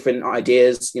different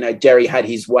ideas. You know, Jerry had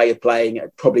his way of playing.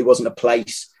 It probably wasn't a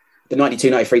place. The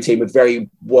 92-93 team were very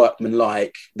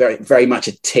workmanlike, very, very much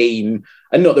a team.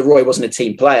 And not that Roy wasn't a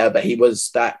team player, but he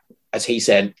was that, as he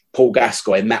said, Paul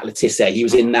Gascoigne, Matt Letizia. He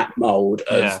was in that mould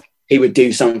of he would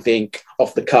do something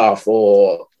off the cuff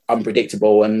or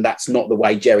unpredictable, and that's not the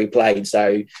way Jerry played.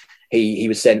 So he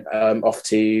was sent off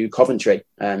to Coventry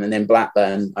and then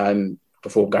Blackburn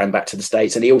before going back to the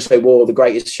States. And he also wore the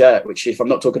greatest shirt, which, if I'm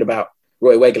not talking about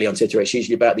Roy Wegley on Twitter, it's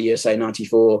usually about the USA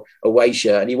 94 away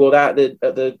shirt, and he wore that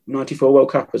at the 94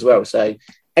 World Cup as well. So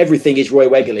everything is Roy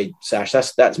Wegley, Sash.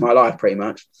 That's my life, pretty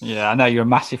much. Yeah, I know you're a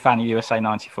massive fan of USA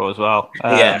 94 as well.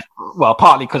 Well,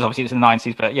 partly because obviously it's in the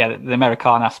 90s, but yeah, the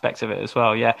American aspects of it as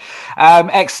well. Yeah,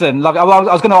 excellent. Love it. I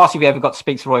was going to ask you if you ever got to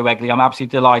speak to Roy Wegley. I'm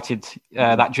absolutely delighted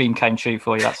that dream came true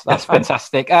for you. That's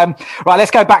fantastic. Right, let's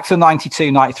go back to the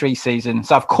 92-93 season.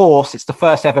 So, of course, it's the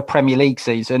first ever Premier League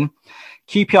season.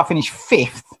 QPR finished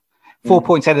 5th, 4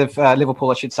 points ahead of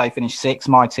Liverpool, I should say, finished 6th.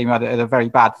 My team had a very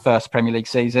bad first Premier League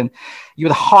season. You were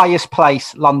the highest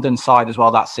placed London side as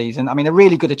well that season. I mean, a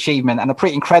really good achievement and a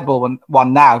pretty incredible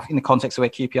one now in the context of where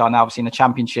QPR are now, obviously in the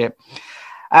Championship.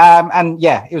 And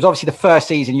yeah, it was obviously the first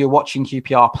season you were watching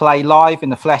QPR play live in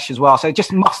the flesh as well. So it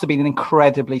just must have been an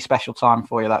incredibly special time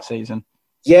for you that season.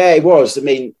 Yeah, it was. I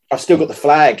mean, I've still got the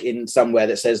flag in somewhere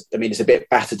that says, I mean, it's a bit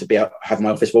battered to be have my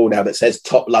office wall now, that says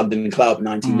Top London Club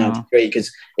 1993,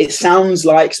 because it sounds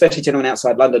like, especially to anyone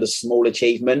outside London, a small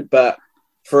achievement. But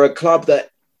for a club that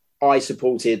I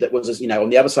supported, that was, you know, on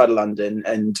the other side of London,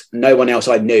 and no one else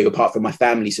I knew apart from my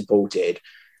family supported,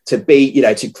 to be, you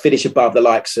know, to finish above the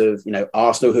likes of, you know,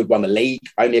 Arsenal, who'd won the league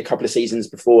only a couple of seasons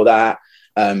before that.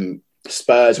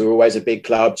 Spurs were always a big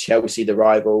club. Chelsea, the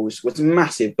rivals, was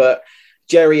massive. But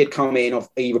Jerry had come in,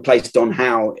 he replaced Don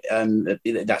Howe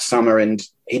that summer, and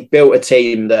he'd built a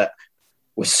team that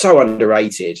was so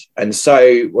underrated and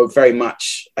so were very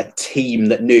much a team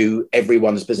that knew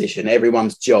everyone's position,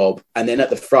 everyone's job. And then at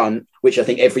the front, which I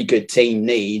think every good team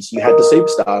needs, you had the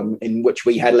superstar, in which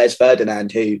we had Les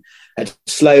Ferdinand, who had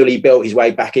slowly built his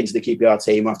way back into the QPR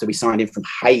team after we signed him from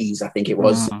Hayes, I think it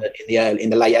was, in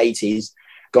the late 80s,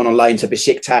 gone on loan to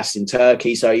Besiktas in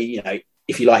Turkey. So, you know,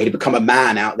 if you like, he'd become a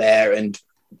man out there and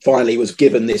finally was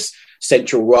given this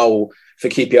central role for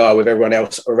QPR with everyone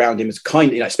else around him. As kind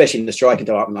of, you know, especially in the striking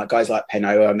department, like guys like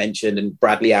Peno, I mentioned, and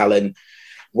Bradley Allen,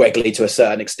 Wegley to a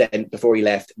certain extent before he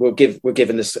left, were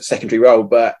given this secondary role.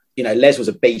 But, you know, Les was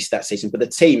a beast that season. But the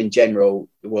team in general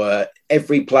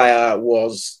every player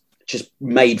was just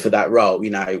made for that role. You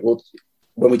know,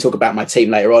 when we talk about my team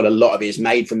later on, a lot of it is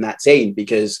made from that team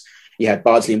because, You had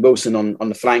Bardsley and Wilson on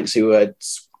the flanks, who were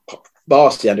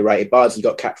vastly underrated. Bardsley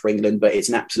got capped for England, but it's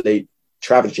an absolute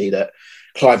tragedy that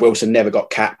Clive Wilson never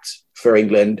got capped for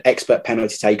England. Expert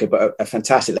penalty taker, but a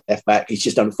fantastic left back. He's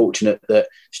just unfortunate that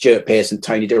Stuart Pearce and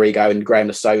Tony Dorigo and Graham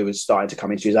Lasso was starting to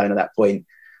come into his own at that point,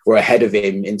 were ahead of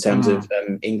him in terms of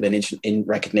England in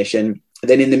recognition. And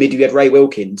then in the middle, you had Ray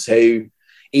Wilkins, who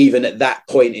even at that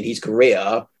point in his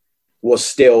career was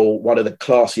still one of the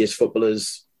classiest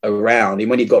footballers around. And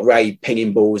when you've got Ray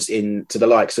pinging balls into the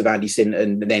likes of Andy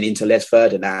Sinton and then into Les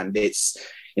Ferdinand, it's,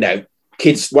 you know,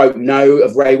 kids won't know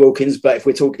of Ray Wilkins, but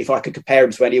if I could compare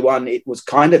him to anyone, it was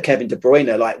kind of Kevin De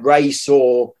Bruyne. Like, Ray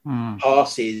saw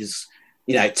passes,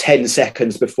 10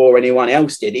 seconds before anyone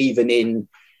else did, even in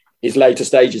his later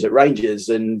stages at Rangers.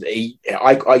 And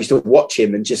I used to watch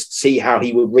him and just see how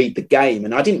he would read the game.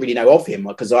 And I didn't really know of him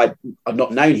because I've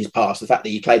not known his past, the fact that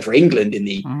he played for England in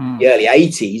the early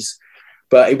 80s.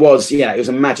 But it was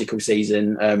a magical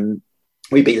season.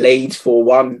 We beat Leeds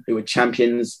 4-1, who were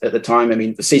champions at the time. I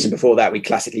mean, the season before that, we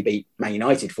classically beat Man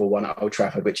United 4-1 at Old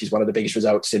Trafford, which is one of the biggest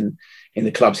results in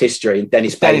the club's history. And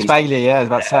Dennis Bailey, yeah, I was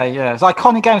about to say, yeah. It's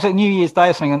iconic games like New Year's Day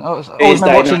or something. And I was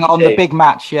watching it on the big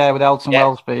match, with Elton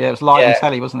Wellesby. Yeah, it was live on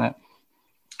telly, wasn't it?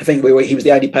 I think he was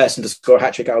the only person to score a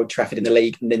hat-trick at Old Trafford in the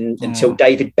league, and then until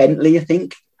David Bentley, I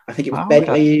think it was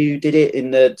Bentley who did it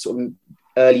in the sort of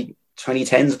early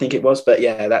 2010s, I think it was. But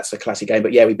yeah, that's a classic game.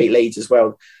 But yeah, we beat Leeds as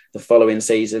well the following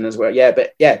season as well. Yeah,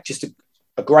 but yeah, just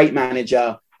a great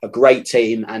manager, a great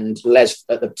team, and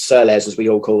Sir Les, as we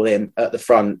all call him, at the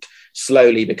front,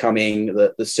 slowly becoming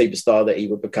the superstar that he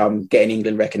would become, getting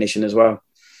England recognition as well.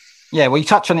 Yeah, well, you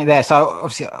touched on it there. So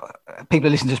obviously, people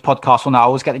who listen to this podcast will know I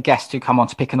always get the guests who come on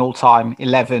to pick an all-time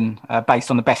 11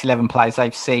 based on the best 11 players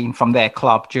they've seen from their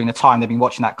club during the time they've been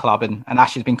watching that club. And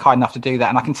Ash has been kind enough to do that.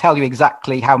 And I can tell you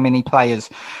exactly how many players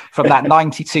from that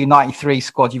 92-93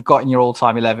 squad you've got in your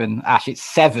all-time 11, Ash. It's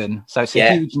 7. So it's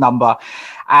a huge number.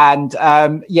 And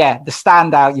the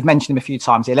standout, you've mentioned him a few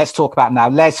times here. Let's talk about him now.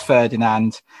 Les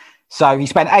Ferdinand. So he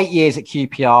spent 8 years at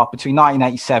QPR between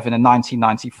 1987 and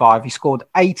 1995. He scored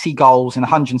 80 goals in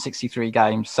 163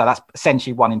 games. So that's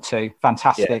essentially 1 in 2.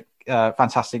 Fantastic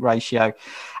ratio.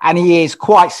 And he is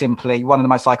quite simply one of the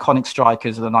most iconic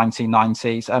strikers of the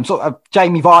 1990s. Sort of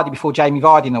Jamie Vardy before Jamie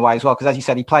Vardy in a way as well, because as you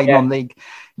said, he played non-league.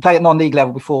 He played at non-league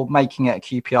level before making it at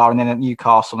QPR and then at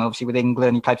Newcastle, and obviously with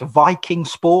England. He played for Viking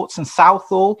Sports and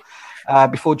Southall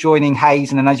before joining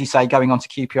Hayes, and then, as you say, going on to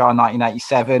QPR in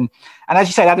 1987. And as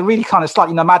you say, had a really kind of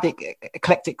slightly nomadic,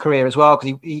 eclectic career as well,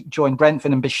 because he joined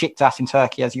Brentford and Besiktas in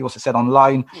Turkey, as you also said, on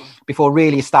loan, before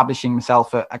really establishing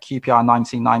himself at QPR in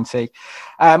 1990.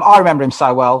 I remember him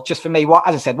so well. Just for me,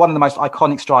 as I said, one of the most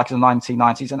iconic strikers of the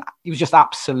 1990s, and he was just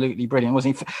absolutely brilliant,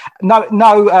 wasn't he?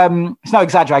 It's no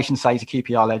exaggeration to say he's a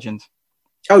QPR legend.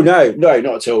 Oh, no,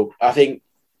 not at all. I think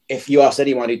if you ask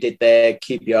anyone who did their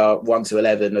QPR 1 to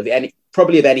 11 of any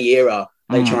era,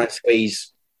 they try and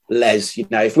squeeze Les.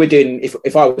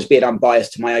 If I was being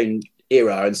unbiased to my own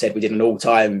era and said we did an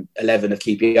all-time 11 of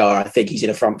QPR, I think he's in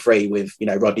a front three with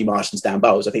Rodney Marsh and Stan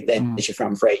Bowles. I think it's your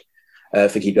front three for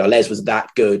QPR. Les was that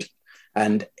good,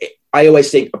 and I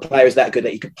always think a player is that good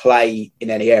that he could play in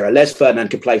any era. Les Ferdinand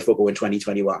could play football in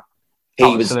 2021.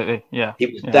 He was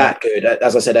that good.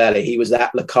 As I said earlier, he was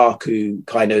that Lukaku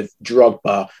kind of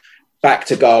Drogba, back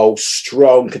to goal,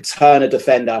 strong, could turn a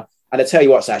defender. And I tell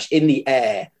you what, Sash, in the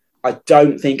air, I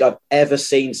don't think I've ever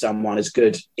seen someone as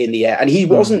good in the air. And he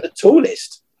wasn't the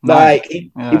tallest. He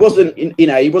wasn't,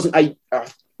 he wasn't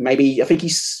maybe I think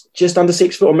he's just under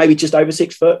 6 foot or maybe just over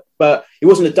 6 foot, but he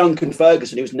wasn't a Duncan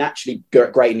Ferguson. He was naturally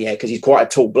great in the air because he's quite a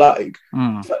tall bloke.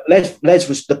 But Les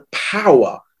was the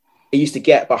power he used to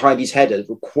get behind his headers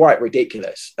were quite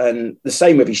ridiculous. And the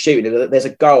same with his shooting. There's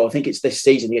a goal, I think it's this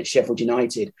season against Sheffield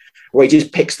United, where he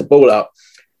just picks the ball up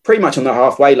pretty much on the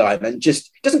halfway line and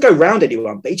just doesn't go round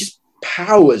anyone, but he just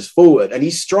powers forward. And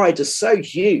his strides are so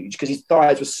huge because his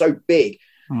thighs were so big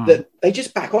that they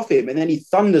just back off him. And then he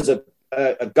thunders a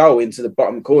goal into the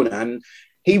bottom corner. And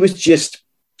he was just...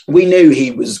 We knew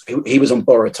he was on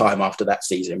borrowed time after that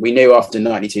season. We knew after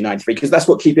 92-93, because that's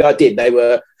what QPR did.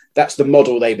 That's the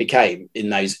model they became in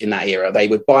that era. They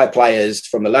would buy players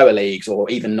from the lower leagues or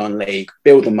even non-league,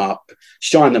 build them up,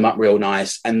 shine them up real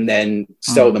nice, and then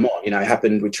sell them on. It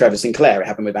happened with Trevor Sinclair. It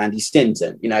happened with Andy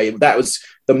Stinton. That was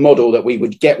the model that we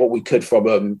would get what we could from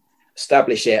them,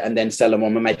 establish it, and then sell them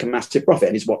on and make a massive profit.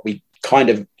 And is what we kind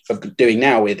of are doing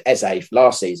now with Eze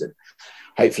last season.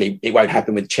 Hopefully it won't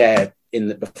happen with Chair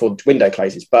before the window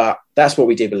closes, but that's what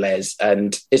we did with Les.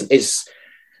 And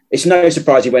it's no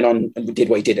surprise he went on and did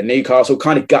what he did at Newcastle.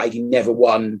 Kind of gutted he never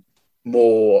won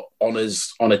more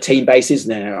honours on a team basis.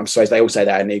 Now, I'm sorry, they all say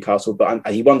that at Newcastle, but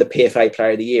he won the PFA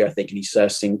Player of the Year, I think, in his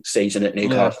first season at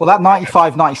Newcastle. Yeah. Well, that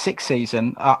 95-96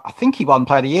 season, I think he won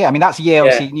Player of the Year. I mean, that's the year,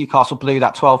 obviously, Newcastle blew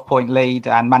that 12-point lead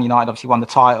and Man United obviously won the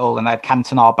title and they had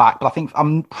Cantona back. But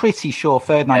I'm pretty sure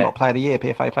Ferdinand got Player of the Year,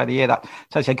 PFA Player of the Year.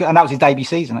 And that was his debut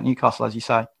season at Newcastle, as you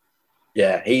say.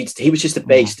 Yeah, he was just a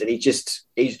beast. And he's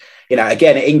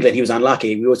again, at England, he was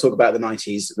unlucky. We always talk about the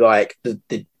 90s, like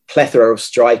the plethora of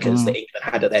strikers that England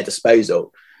had at their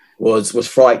disposal was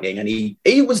frightening. And he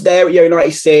was there at Euro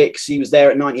 96, he was there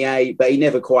at 98, but he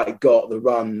never quite got the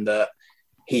run that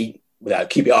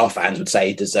QPR fans would say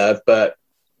he deserved. But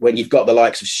when you've got the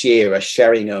likes of Shearer,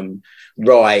 Sheringham,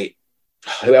 Wright,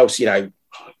 who else, I've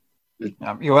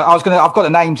got the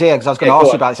names here because I was going to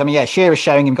ask you about this. I mean, Shearer,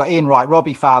 Sheringham, got Ian Wright,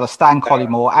 Robbie Fowler, Stan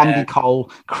Collymore, Andy Cole,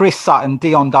 Chris Sutton,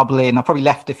 Dion Dublin. I probably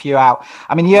left a few out.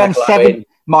 I mean, he earned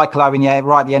Michael Owen,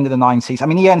 right at the end of the 90s. I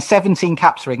mean, he earned 17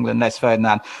 caps for England, Les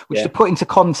Ferdinand, which to put into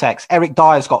context, Eric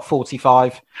Dyer's got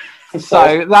 45.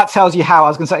 So that tells you how, I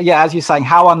was going to say, as you're saying,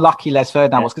 how unlucky Les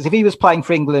Ferdinand was. Because if he was playing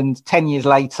for England 10 years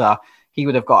later, he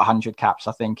would have got 100 caps,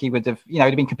 I think. He would have, he'd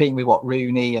have been competing with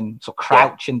Rooney and sort of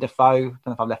Crouch and Defoe. I don't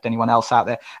know if I've left anyone else out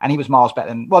there. And he was miles better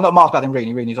than, not miles better than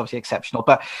Rooney. Rooney's obviously exceptional,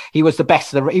 but he was the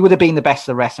best he would have been the best of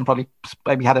the rest and probably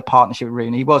maybe had a partnership with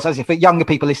Rooney. He was, as if younger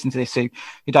people listen to this who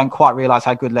don't quite realise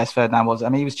how good Les Ferdinand was. I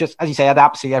mean, he was just, as you say, had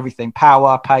absolutely everything.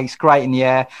 Power, pace, great in the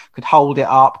air, could hold it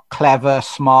up, clever,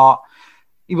 smart.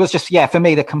 He was just, for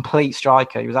me, the complete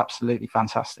striker. He was absolutely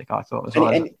fantastic, I thought, as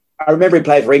well. I remember him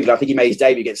playing for England. I think he made his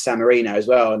debut against San Marino as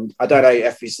well. And I don't know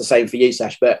if it's the same for you,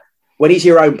 Sash, but when he's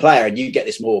your own player, and you get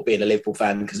this more being a Liverpool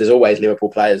fan, because there's always Liverpool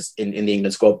players in the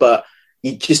England squad, but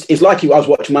it's like I was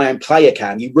watching my own player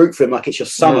cam. You root for him like it's your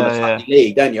son of the family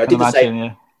league, don't you? I did the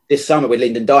same this summer with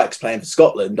Lyndon Dykes playing for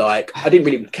Scotland. Like, I didn't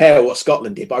really care what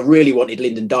Scotland did, but I really wanted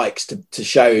Lyndon Dykes to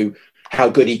show how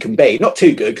good he can be. Not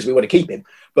too good, because we want to keep him.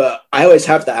 But I always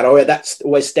have that. And that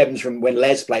always stems from when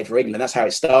Les played for England. That's how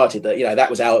it started. That, that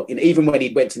was our, even when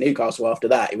he went to Newcastle after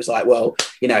that, it was like, well,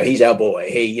 he's our boy.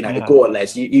 He, go on,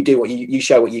 Les, you do what you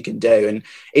show what you can do. And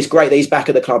it's great that he's back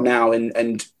at the club now.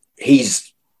 And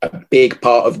he's a big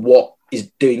part of what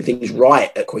is doing things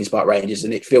right at Queen's Park Rangers.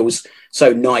 And it feels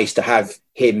so nice to have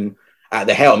him at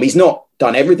the helm. He's not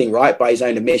done everything right by his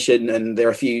own admission. And there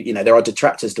are a few, there are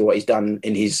detractors to what he's done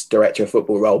in his director of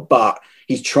football role, but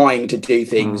he's trying to do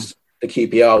things the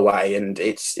QPR way, and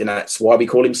it's that's why we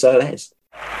call him Sir Les. It's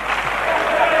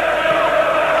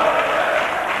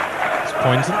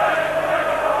Poynton.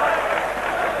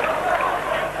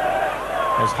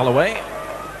 There's Holloway.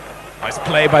 Nice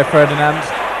play by Ferdinand.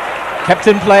 Kept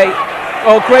in play.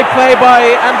 Oh, great play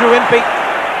by Andrew Impey.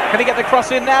 Can he get the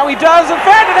cross in now? He does, and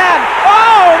Ferdinand!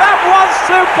 Oh, that was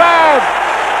superb!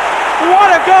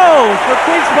 What a goal for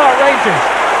Queen's Park Rangers.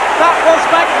 That was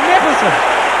magnificent.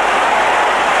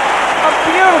 A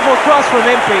beautiful cross from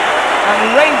Impey, and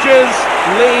Rangers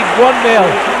lead 1-0.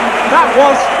 That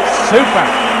was super.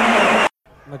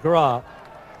 McGrath.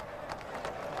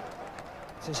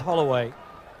 This is Holloway.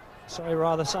 Sorry,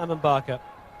 rather Simon Barker.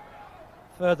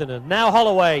 Ferdinand. Now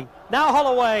Holloway. Now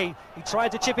Holloway. He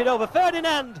tried to chip it over.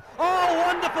 Ferdinand. Oh,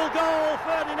 wonderful goal,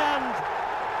 Ferdinand.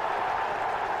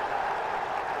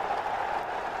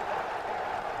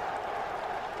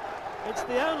 It's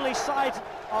the only sight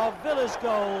of Villa's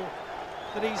goal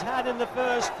that he's had in the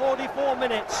first 44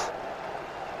 minutes.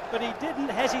 But he didn't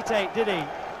hesitate, did he?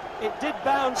 It did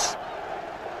bounce,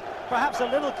 perhaps a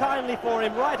little kindly for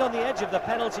him, right on the edge of the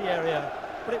penalty area.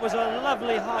 But it was a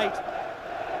lovely height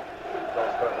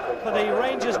for the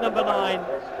Rangers number 9.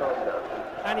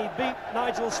 And he beat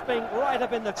Nigel Spink right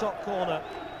up in the top corner.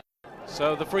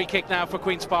 So the free kick now for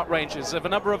Queen's Park Rangers. They have a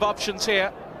number of options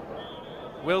here.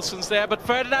 Wilson's there, but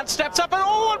Ferdinand steps up, and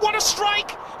oh, what a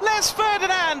strike! Les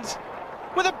Ferdinand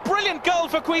with a brilliant goal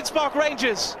for Queen's Park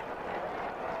Rangers.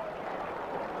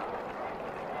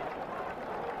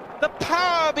 The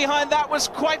power behind that was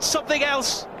quite something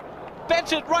else.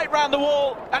 Bent it right round the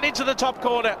wall and into the top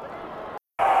corner.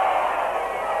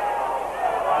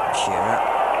 Shearer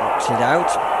knocks it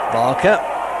out. Barker.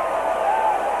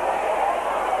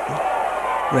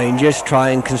 Rangers try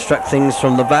and construct things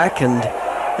from the back, and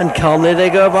calmly they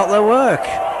go about their work.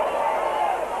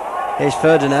 Here's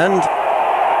Ferdinand.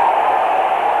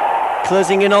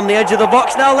 Closing in on the edge of the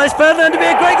box now. Les Ferdinand to be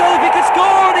a great goal if he could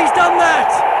score, and he's done that.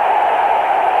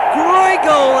 Great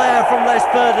goal there from Les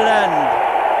Ferdinand.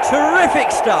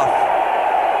 Terrific stuff.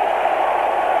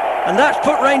 And that's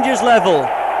put Rangers level.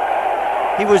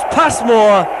 He was past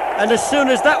Moore, and as soon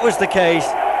as that was the case,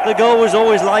 the goal was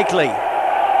always likely.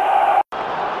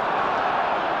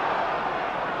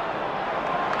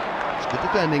 It's good to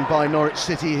defending by Norwich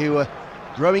City, who are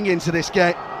growing into this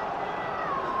game.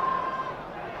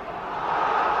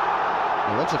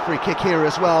 He wants a free kick here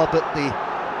as well, but the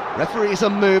referee is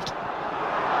unmoved.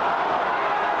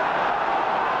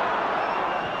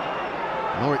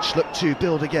 Norwich look to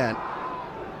build again.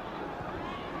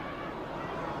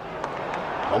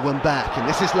 Owen back, and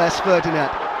this is Les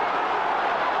Ferdinand.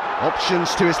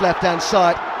 Options to his left-hand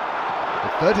side.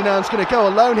 And Ferdinand's going to go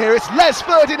alone here. It's Les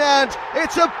Ferdinand!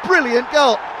 It's a brilliant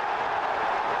goal!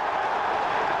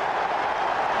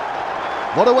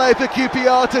 What a way for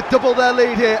QPR to double their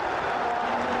lead here.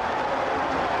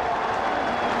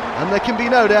 And there can be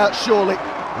no doubt, surely,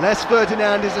 Les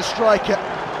Ferdinand is a striker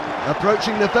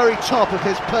approaching the very top of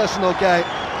his personal game.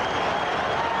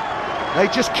 They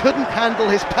just couldn't handle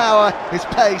his power, his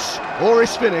pace, or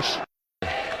his finish.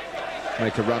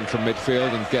 Make a run from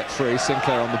midfield and get free.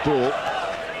 Sinclair on the ball.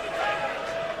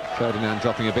 Ferdinand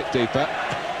dropping a bit deeper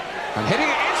and hitting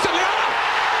it instantly.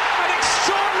 An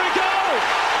extraordinary goal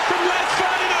from Les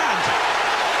Ferdinand.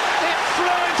 It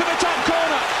flew into the top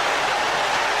corner.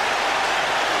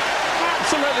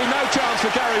 Absolutely no chance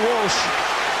for Gary Walsh.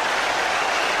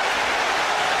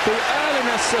 The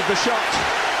earliness of the shot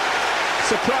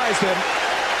surprised him,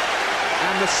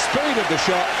 and the speed of the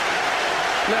shot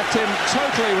left him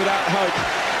totally without hope.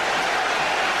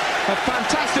 A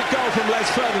fantastic goal from Les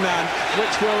Ferdinand,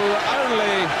 which will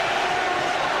only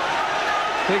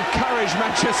encourage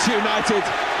Manchester United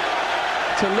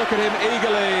to look at him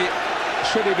eagerly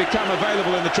should he become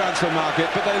available in the transfer market.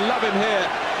 But they love him here,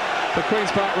 the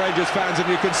Queen's Park Rangers fans, and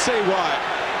you can see why.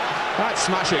 That's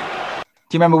smashing.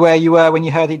 Do you remember where you were when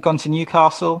you heard he'd gone to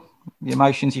Newcastle? The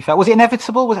emotions you felt. Was it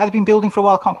inevitable? Had it been building for a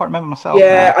while? I can't quite remember myself.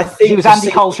 Yeah, I think he was Andy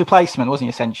Cole's replacement, wasn't he,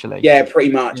 essentially? Yeah,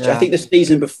 pretty much. Yeah. I think the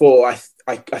season before, I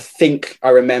think I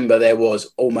remember there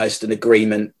was almost an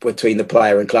agreement between the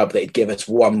player and club that he'd give us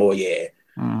one more year.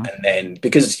 And then,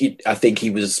 because I think he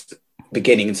was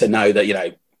beginning to know that, you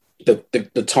know, the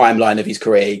timeline of his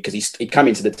career, because he'd come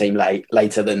into the team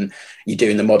later than you do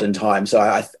in the modern time. So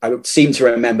I seem to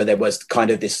remember there was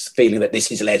kind of this feeling that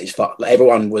this is Les's fault.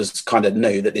 Everyone was kind of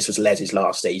knew that this was Les's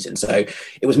last season. So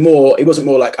it wasn't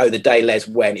more like, oh, the day Les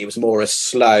went. It was more a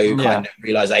slow kind of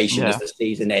realization as the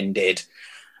season ended,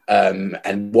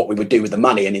 and what we would do with the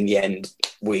money. And in the end,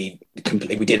 we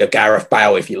did a Gareth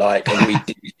Bale, if you like, and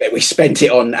we spent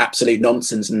it on absolute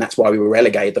nonsense, and that's why we were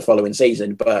relegated the following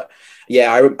season. But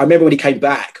yeah, I remember when he came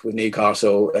back with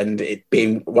Newcastle, and it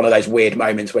being one of those weird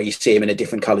moments where you see him in a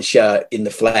different coloured shirt in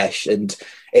the flesh and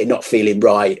it not feeling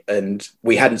right. And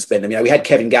we hadn't spent them. You know, we had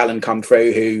Kevin Gallen come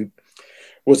through, who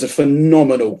was a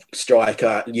phenomenal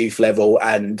striker at youth level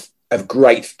and a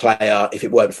great player. If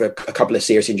it weren't for a couple of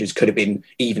serious injuries, could have been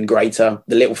even greater.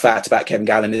 The little fact about Kevin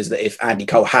Gallen is that if Andy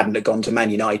Cole hadn't have gone to Man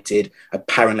United,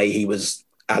 apparently he was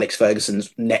Alex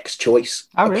Ferguson's next choice.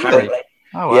 Oh, really? Apparently.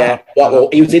 Oh, wow. Yeah, well,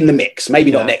 he was in the mix.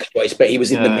 Maybe not next choice, but he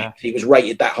was in the mix. He was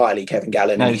rated that highly, Kevin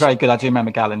Gallen. No, he's very good. I do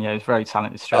remember Gallen. Yeah, he was a very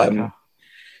talented striker.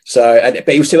 But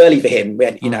it was too early for him. We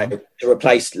had, to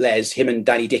replace Les. Him and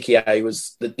Danny Dichio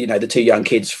was the two young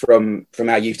kids from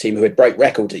our youth team who had broke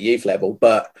records at youth level,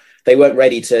 but they weren't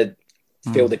ready to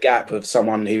fill the gap of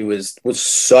someone who was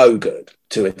so good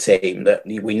to a team that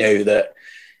we knew that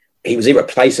he was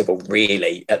irreplaceable,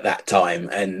 really, at that time.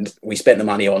 And we spent the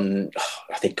money on,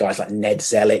 I think, guys like Ned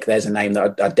Zellick. There's a name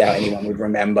that I doubt anyone would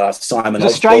remember. Simon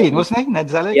Australian, wasn't he? Ned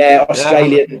Zellick? Yeah,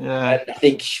 Australian. Yeah. And I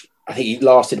think he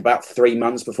lasted about 3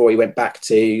 months before he went back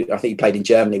to, I think he played in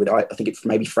Germany with, I think it's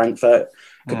maybe Frankfurt.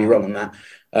 Could be wrong on that.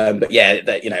 But yeah,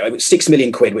 it was £6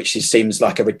 million, which just seems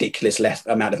like a ridiculous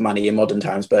amount of money in modern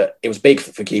times. But it was big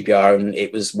for QPR, and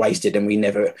it was wasted, and we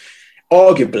never...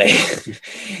 Arguably,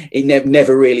 he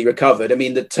never really recovered. I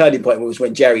mean, the turning point was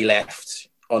when Jerry left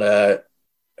on a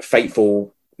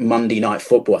fateful Monday Night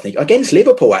Football, I think, against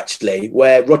Liverpool, actually,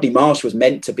 where Rodney Marsh was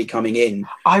meant to be coming in.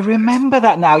 I remember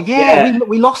that now. Yeah.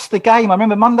 We lost the game. I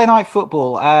remember Monday Night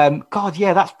Football.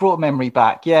 That's brought memory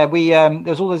back. Yeah, there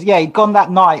was all this. Yeah, he'd gone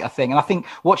that night, I think. And I think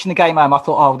watching the game home, I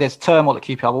thought, oh, there's turmoil at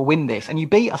QPR. We'll win this. And you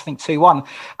beat, I think, 2-1.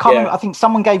 I think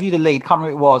someone gave you the lead. Can't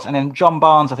remember who it was. And then John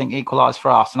Barnes, I think, equalised for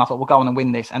us. And I thought, we'll go on and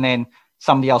win this. And then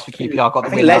somebody else for QPR got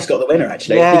the winner. Les got the winner,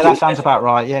 actually. Yeah, that sounds about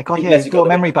right. Yeah, God, yeah, you've got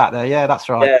memory back there. Yeah, that's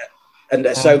right. Yeah. And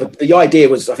so the idea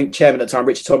was, I think chairman at the time,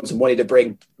 Richard Thompson, wanted to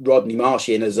bring Rodney Marsh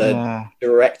in as a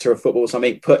director of football or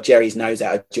something, put Jerry's nose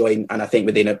out of joint. And I think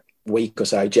within a week or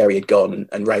so, Jerry had gone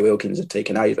and Ray Wilkins had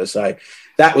taken over. So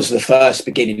that was the first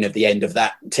beginning of the end of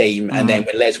that team. And then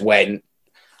when Les went,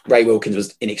 Ray Wilkins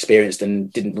was inexperienced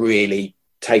and didn't really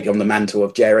take on the mantle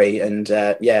of Jerry. And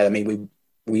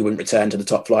we wouldn't return to the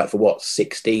top flight for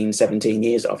 16, 17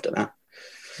 years after that.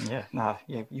 Yeah, no,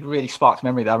 yeah, you really sparked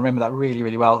memory there. I remember that really,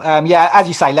 really well. Yeah, as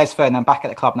you say, Les Ferdinand back at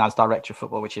the club now as director of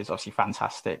football, which is obviously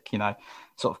fantastic.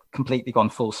 Sort of completely gone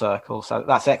full circle. So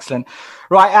that's excellent.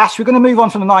 Right, Ash, we're going to move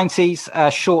on from the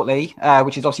 90s shortly,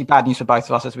 which is obviously bad news for both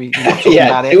of us as we talk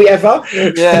about it. Do we ever?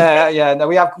 Yeah. No,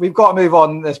 we've got to move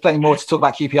on. There's plenty more to talk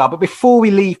about QPR. But before we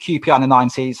leave QPR in the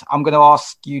 90s, I'm going to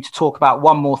ask you to talk about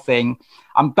one more thing.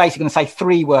 I'm basically going to say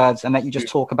 3 words and let you just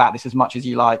talk about this as much as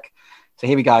you like. So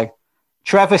here we go.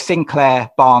 Trevor Sinclair,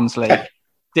 Barnsley.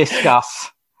 Discuss.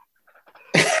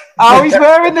 Oh, he's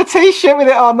wearing the T-shirt with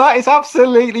it on. That is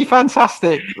absolutely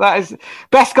fantastic. That is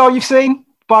best goal you've seen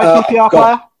by a QPR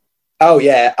player? Oh,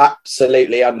 yeah,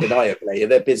 absolutely, undeniably.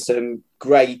 There have been some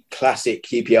great classic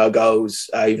QPR goals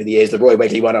over the years. The Roy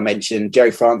Wegley one I mentioned, Joe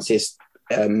Francis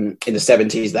in the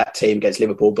 70s, that team against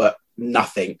Liverpool, but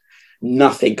nothing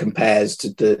compares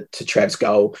to Trev's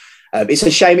goal. It's a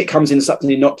shame it comes in such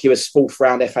an innocuous 4th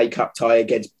round FA Cup tie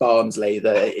against Barnsley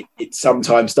that it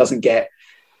sometimes doesn't get.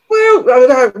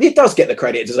 Well, it does get the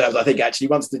credit it deserves, I think, actually,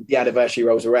 once the anniversary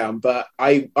rolls around. But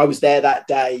I was there that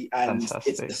day, and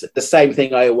it's the same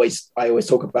thing I always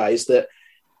talk about is that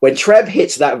when Trev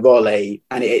hits that volley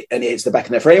and it hits the back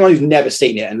of the net, for anyone who's never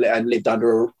seen it and lived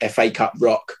under a FA Cup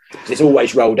rock, because it's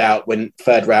always rolled out when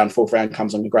 3rd round, 4th round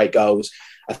comes on the great goals.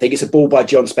 I think it's a ball by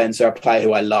John Spencer, a player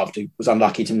who I loved, who was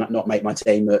unlucky to not make my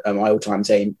team, my all-time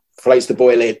team. Floats the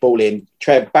ball in,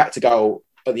 Trev back to goal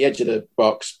at the edge of the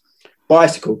box.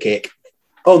 Bicycle kick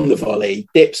on the volley,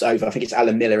 dips over. I think it's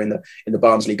Alan Miller in the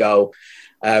Barnsley goal.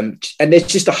 And there's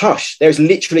just a hush. There's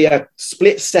literally a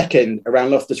split second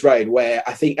around Loftus Road where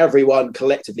I think everyone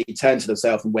collectively turned to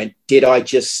themselves and went, did I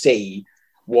just see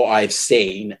what I've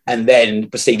seen? And then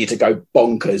proceeded to go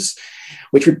bonkers,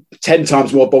 which would 10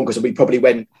 times more bonkers than we probably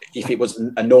went if it was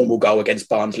a normal goal against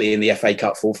Barnsley in the FA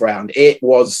Cup 4th round. It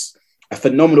was a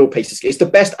phenomenal piece of skill. It's the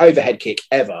best overhead kick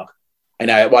ever.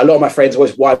 A lot of my friends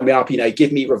always wind me up,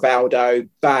 give me Rivaldo,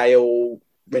 Bale,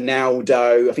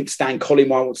 Ronaldo. I think Stan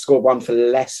Collymore scored one for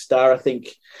Leicester, I think,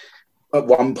 at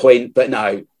one point. But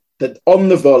no, on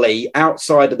the volley,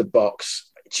 outside of the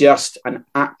box, just an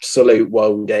absolute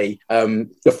worldie.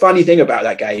 The funny thing about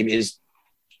that game is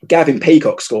Gavin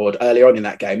Peacock scored earlier on in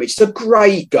that game, which is a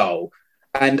great goal.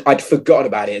 And I'd forgotten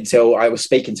about it until I was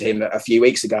speaking to him a few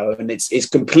weeks ago, and it's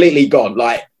completely gone.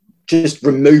 Just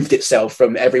removed itself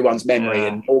from everyone's memory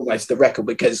and almost the record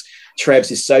because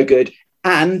Trev's is so good.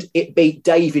 And it beat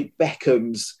David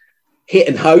Beckham's hit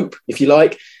and hope, if you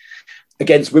like,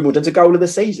 against Wimbledon to goal of the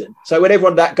season. So when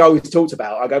everyone that goal is talked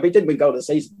about, I go, but it didn't win goal of the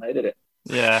season, though, did it?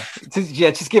 Yeah.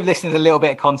 Just give listeners a little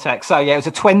bit of context. So, it was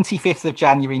the 25th of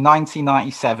January,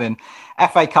 1997,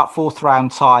 FA Cup 4th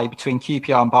round tie between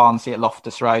QPR and Barnsley at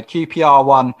Loftus Road. QPR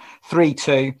won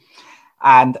 3-2.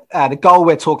 And the goal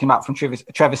we're talking about from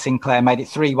Trevor Sinclair made it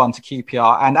 3-1 to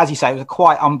QPR. And as you say, it was a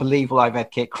quite unbelievable overhead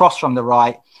kick, cross from the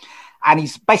right. And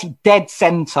he's basically dead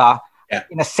centre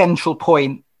in a central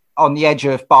point on the edge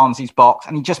of Barnsley's box.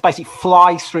 And he just basically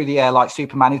flies through the air like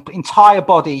Superman. His entire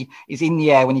body is in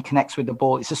the air when he connects with the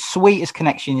ball. It's the sweetest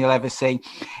connection you'll ever see.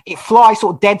 It flies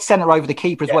sort of dead centre over the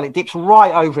keeper as well. It dips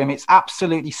right over him. It's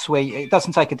absolutely sweet. It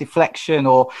doesn't take a deflection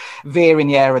or veer in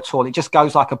the air at all. It just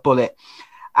goes like a bullet.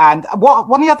 And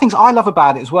one of the other things I love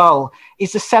about it as well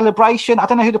is the celebration. I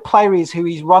don't know who the player is who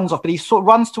he runs off, but he sort of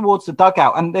runs towards the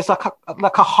dugout, and there's like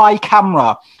a high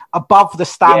camera above the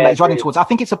stand that he's running towards. I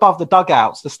think it's above the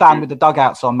dugouts, the stand with the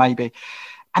dugouts on, maybe.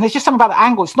 And there's just something about the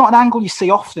angle. It's not an angle you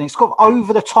see often. It's got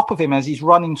over the top of him as he's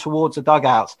running towards the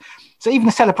dugouts. So even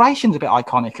the celebration's a bit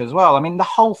iconic as well. I mean, the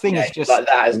whole thing is just like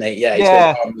that, isn't it?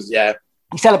 Yeah.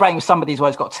 He's celebrating with somebody as well.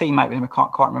 He's got a teammate with him. I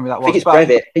can't quite remember who that was. I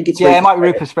think it's it might be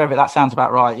Rupert Brevett. That sounds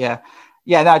about right.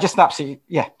 No, just an absolute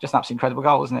incredible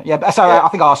goal, isn't it? I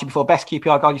think I asked you before, best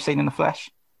QPR goal you've seen in the flesh.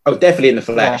 Oh, definitely in the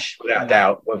flesh, without a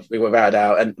doubt. Without a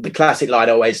doubt. And the classic line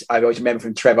I always remember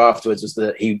from Trev afterwards was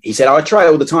that he said, I try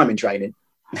all the time in training.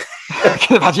 I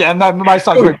can imagine. No, most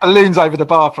times with balloons over the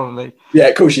bar, probably. Yeah,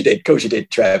 of course you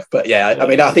did, Trev. But I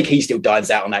mean, I think he still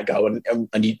dines out on that goal,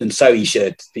 and so he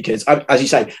should, because as you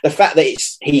say, the fact that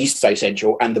he's so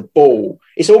central and the ball,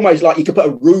 it's almost like you could put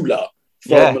a ruler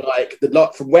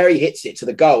from where he hits it to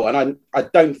the goal, and I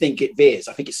don't think it veers.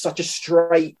 I think it's such a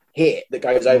straight hit that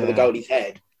goes over the goalie's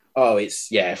head. Oh,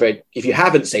 if you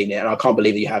haven't seen it, and I can't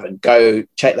believe that you haven't, go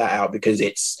check that out, because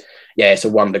it's a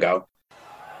wonder goal.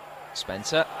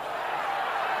 Spencer.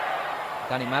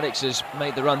 Danny Maddox has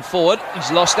made the run forward.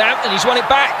 He's lost out and he's won it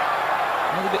back.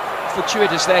 A little bit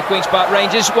fortuitous there, Queen's Park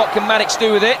Rangers. What can Maddox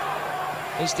do with it?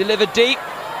 He's delivered deep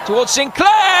towards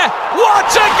Sinclair. What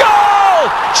a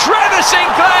goal! Trevor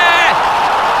Sinclair!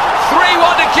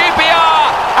 3-1 to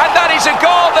QPR. And that is a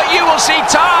goal that you will see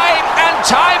time and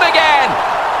time again.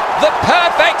 The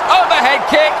perfect overhead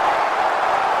kick.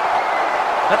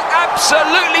 An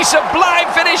absolutely sublime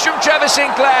finish from Trevor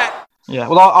Sinclair. Yeah,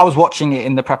 well, I was watching it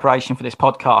in the preparation for this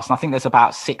podcast, and I think there's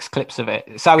about 6 clips of it.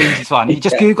 It's so easy to find. You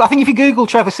just Google. I think if you Google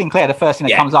Trevor Sinclair, the first thing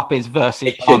that comes up is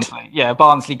versus Barnsley. Yeah,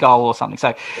 Barnsley goal or something.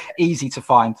 So easy to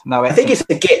find. No, I think it's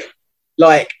a GIF.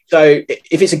 Like, so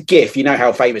if it's a GIF, you know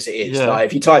how famous it is. Yeah. Like,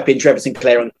 if you type in Trevor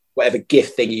Sinclair on whatever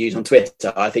GIF thing you use on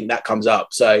Twitter, I think that comes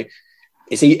up. So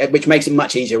which makes it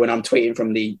much easier when I'm tweeting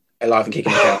from the Alive and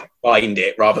Kicking account, find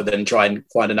it rather than try and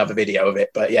find another video of it.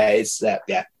 But yeah, it's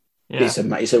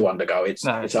it's a wonder goal. It's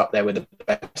up there with the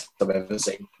best I've ever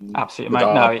seen. Absolutely, mate.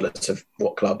 Regardless of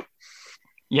what club.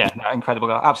 Yeah, no, incredible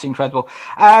goal. Absolutely incredible.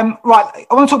 Right,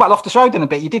 I want to talk about Loftus Road in a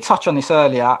bit. You did touch on this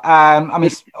earlier. I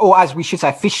mean, or as we should say,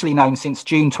 officially known since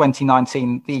June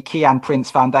 2019, the Kian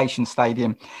Prince Foundation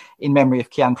Stadium, in memory of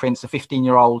Kian Prince, a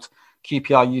 15-year-old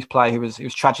QPR youth player who was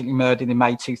tragically murdered in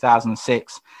May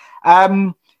 2006.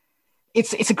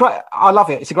 It's a great. I love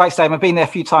it. It's a great stadium. I've been there a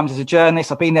few times as a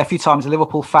journalist. I've been there a few times as a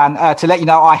Liverpool fan. To let you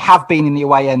know, I have been in the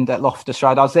away end at Loftus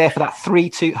Road. I was there for that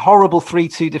horrible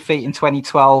 3-2 defeat in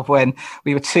 2012 when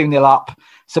we were 2-0 up.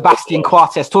 Sebastian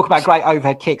Coates, talk about great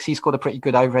overhead kicks. He scored a pretty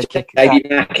good overhead kick.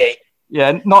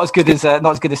 Yeah, not as good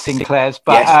as Sinclair's,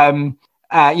 but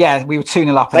yes. We were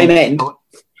 2-0 up. Same end.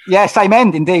 Yeah, same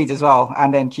end indeed as well.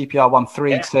 And then QPR won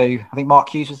 3-2. I think Mark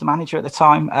Hughes was the manager at the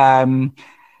time.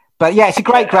 But yeah, it's a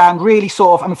great ground, really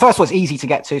sort of, I mean, first of all, it's easy to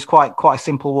get to. It's quite a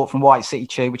simple walk from White City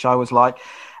Tube, which I always like.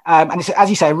 And it's, as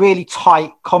you say, a really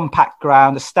tight, compact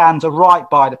ground. The stands are right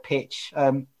by the pitch.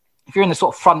 If you're in the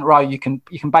sort of front row, you can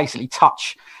basically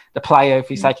touch the player if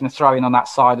he's taking a throw in on that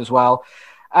side as well.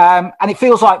 And it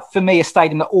feels like, for me, a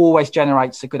stadium that always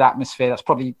generates a good atmosphere. That's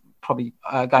probably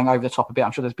going over the top a bit.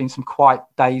 I'm sure there's been some quiet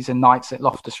days and nights at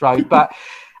Loftus Road, but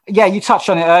yeah, you touched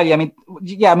on it earlier. I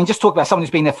mean, just talk about someone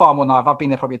who's been there far more than I've been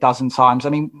there probably a dozen times. I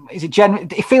mean,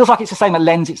 it feels like it's a stadium that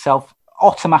lends itself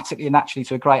automatically and naturally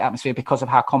to a great atmosphere because of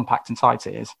how compact and tight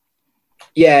it is.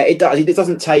 Yeah, it does. It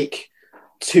doesn't take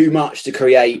too much to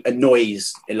create a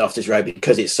noise in Loftus Road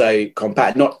because it's so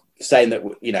compact. Not saying that,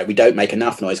 you know, we don't make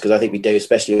enough noise, because I think we do,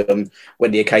 especially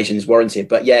when the occasion is warranted.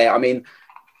 But yeah, I mean,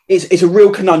 it's a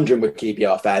real conundrum with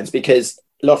QPR fans because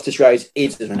Loftus Road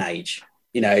is of an age.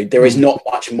 You know, there is not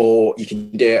much more you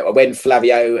can do. When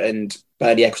Flavio and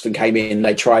Bernie Eccleston came in,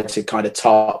 they tried to kind of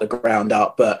tart the ground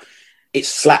up, but it's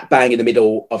slap bang in the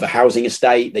middle of a housing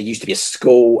estate. There used to be a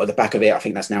school at the back of it. I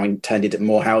think that's now turned into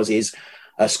more houses.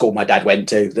 A school my dad went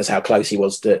to. That's how close he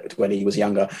was to when he was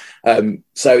younger.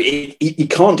 So you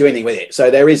can't do anything with it.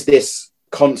 So there is this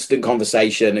constant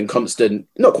conversation and constant,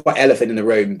 not quite elephant in the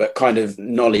room, but kind of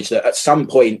knowledge that at some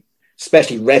point,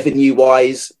 especially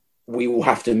revenue-wise, we will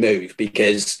have to move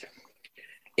because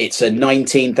it's a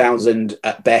 19,000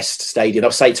 at best stadium.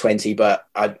 I'll say 20, but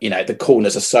the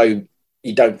corners are so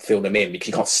you don't fill them in because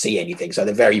you can't see anything. So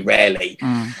they're very rarely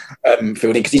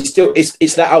filled in because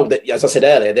it's that old that, as I said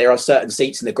earlier, there are certain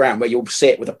seats in the ground where you'll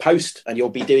sit with a post and you'll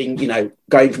be doing,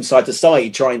 going from side to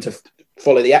side, trying to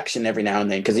follow the action every now and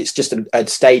then because it's just a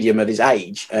stadium of his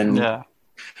age. And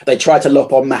they tried to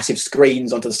lop on massive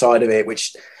screens onto the side of it,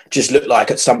 which just looked like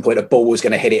at some point a ball was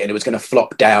going to hit it and it was going to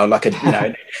flop down like an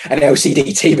LCD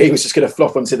TV was just going to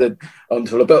flop onto the.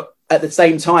 But at the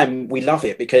same time, we love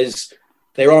it because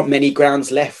there aren't many grounds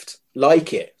left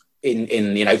like it. In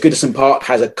Goodison Park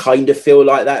has a kind of feel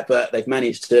like that, but they've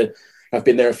managed to. I've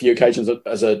been there a few occasions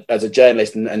as a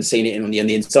journalist and seen it on the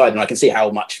inside, and I can see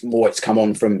how much more it's come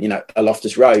on from a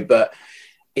Loftus Road. But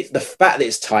it's the fact that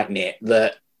it's tight knit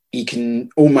that you can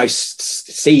almost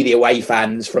see the away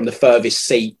fans from the furthest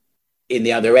seat in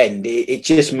the other end. It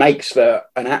just makes for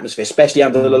an atmosphere, especially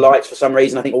under the lights. For some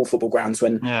reason, I think all football grounds,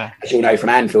 as you'll know from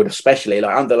Anfield especially,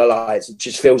 like under the lights, it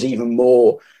just feels even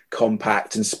more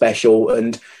compact and special.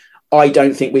 And I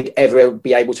don't think we'd ever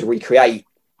be able to recreate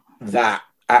that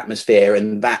atmosphere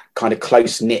and that kind of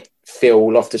close-knit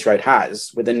feel Loftus Road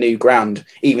has with a new ground,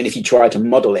 even if you try to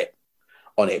model it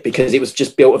on it, because it was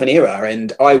just built of an era.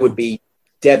 And I would be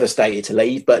devastated to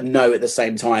leave, but no, at the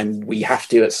same time we have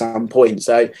to at some point.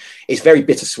 So it's very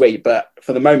bittersweet, but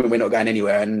for the moment we're not going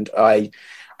anywhere, and I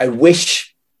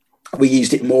wish we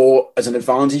used it more as an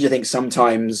advantage. I think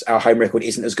sometimes our home record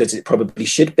isn't as good as it probably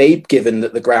should be, given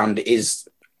that the ground is,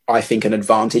 I think, an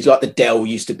advantage, like the Dell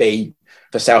used to be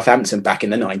for Southampton back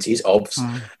in the 90s,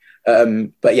 obvs.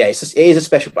 But yeah, it is a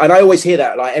special, and I always hear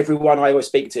that, like everyone I always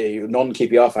speak to,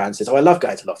 non-QPR fans, says, I love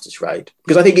going to Loftus Road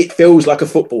because I think it feels like a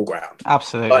football ground.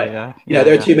 Absolutely, like,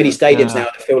 there are too many stadiums now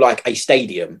that feel like a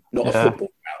stadium, not a football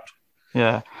ground.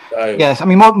 Yeah. So, yes, I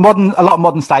mean, a lot of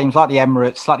modern stadiums like the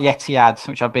Emirates, like the Etihad,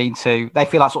 which I've been to, they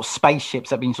feel like sort of spaceships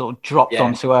that have been sort of dropped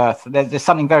onto Earth. There's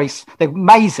something they're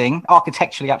amazing,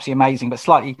 architecturally absolutely amazing, but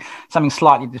something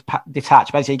slightly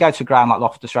detached. Basically, you go to a ground like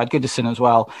Loftus Road, Goodison as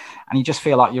well, and you just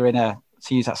feel like you're in to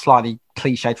use that slightly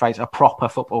cliched phrase, a proper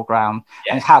football ground.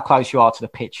 And it's how close you are to the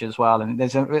pitch as well. And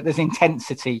there's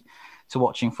intensity to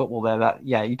watching football there that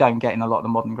you don't get in a lot of the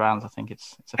modern grounds. I think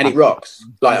it's and it rocks.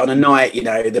 Like on a night,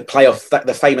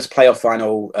 the famous playoff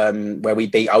final where we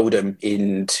beat Oldham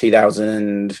in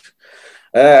 2004,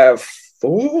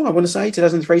 I want to say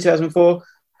 2003, 2004.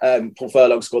 Paul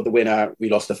Furlong scored the winner. We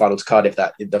lost the final to Cardiff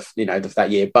that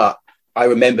year, but I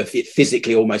remember it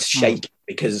physically almost shaking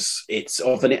because I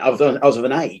was of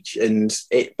an age,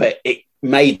 but it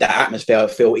made that atmosphere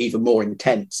feel even more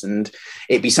intense, and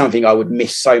it'd be something I would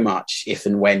miss so much if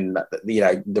and when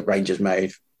the Rangers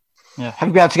move. Yeah, have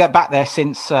you been able to get back there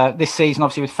since this season?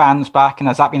 Obviously, with fans back, and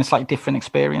has that been a slightly different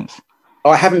experience?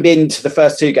 I haven't been to the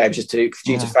first two games just due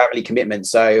to family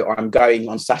commitments. So I'm going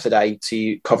on Saturday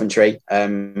to Coventry.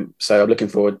 So I'm looking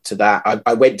forward to that.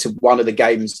 I went to one of the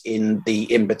games in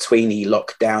the in-betweeny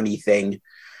lockdowny thing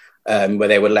where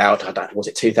they were allowed, was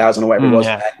it 2,000 or whatever it was?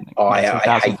 Yeah. I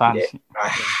hated fans. it. I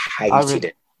hated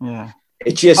it. Yeah.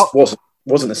 It just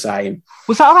wasn't the same.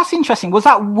 That's interesting. Was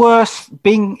that worse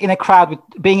being in a crowd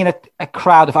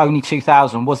of only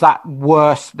 2,000? Was that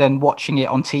worse than watching it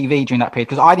on TV during that period?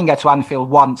 Because I didn't go to Anfield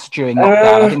once during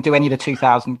lockdown. I didn't do any of the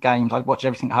 2,000 games. I watched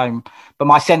everything at home. But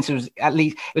my sense was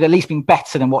it would at least been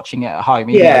better than watching it at home,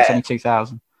 even though it's only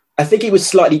 2,000. I think it was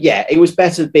slightly, it was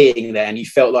better being there, and you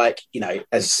felt like,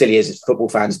 as silly as football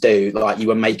fans do, like you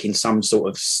were making some sort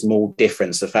of small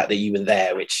difference. The fact that you were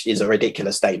there, which is a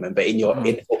ridiculous statement, but in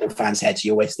football fans' heads,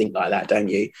 you always think like that, don't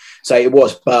you? So it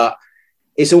was, but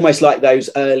it's almost like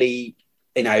those early,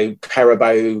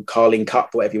 Carabao, Carling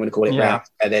Cup, whatever you want to call it, round,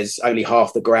 where there's only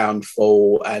half the ground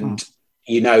full, and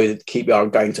that QPR are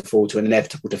going to fall to an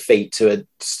inevitable defeat to a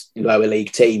lower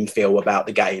league team feel about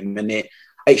the game, and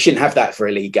it shouldn't have that for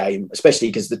a league game, especially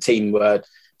because the team were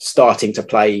starting to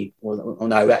play.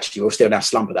 Actually, we were still in our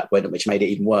slump at that point, which made it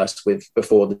even worse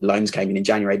before the loans came in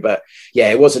January. But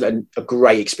it wasn't a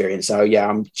great experience. So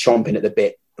I'm chomping at the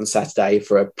bit on Saturday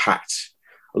for a packed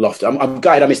loft. I'm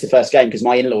glad I missed the first game because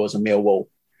my in-laws are Millwall.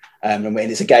 And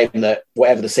it's a game that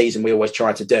whatever the season we always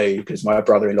try to do, because my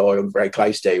brother-in-law I'm very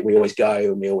close to, we always go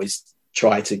and we always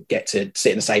try to get to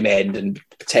sit in the same end and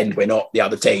pretend we're not the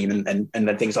other team and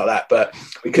things like that, but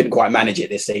we couldn't quite manage it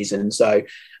this season. So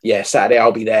Saturday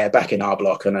I'll be there back in our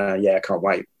block, and I can't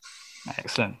wait.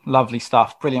 Excellent, lovely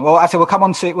stuff, brilliant. Well, we'll come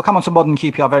on to modern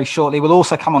QPR very shortly. We'll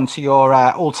also come on to your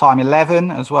all-time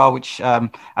 11 as well, which as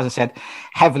I said,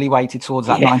 heavily weighted towards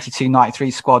that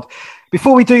 92-93 squad.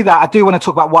 Before we do that, I do want to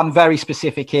talk about one very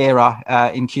specific era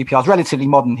in QPR's relatively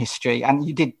modern history, and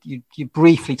you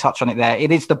briefly touch on it there.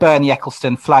 It is the Bernie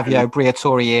Ecclestone, Flavio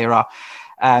Briatore era.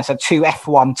 So two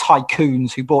F1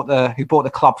 tycoons who bought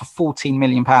the club for £14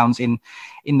 million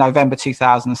in November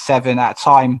 2007, at a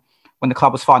time when the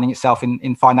club was finding itself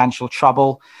in financial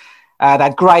trouble. They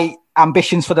had great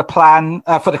ambitions for the club.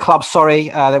 They've got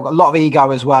a lot of ego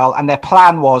as well, and their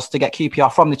plan was to get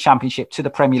QPR from the Championship to the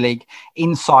Premier League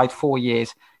inside 4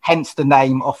 years. Hence the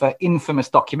name of an infamous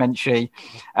documentary,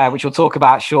 which we'll talk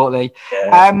about shortly.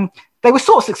 Yeah. They were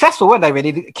sort of successful, weren't they? Really,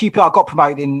 the QPR got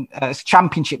promoted as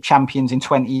Championship champions in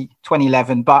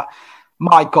 2011, but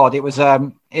my God, it was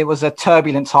a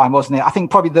turbulent time, wasn't it? I think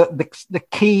probably the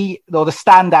key or the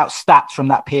standout stats from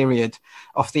that period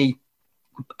of the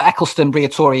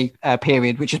Ecclestone-Briatore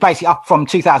period, which is basically up from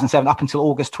 2007 up until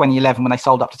August 2011 when they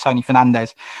sold up to Tony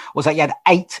Fernandes, was that you had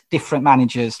 8 different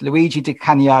managers: Luigi Di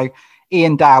Canio,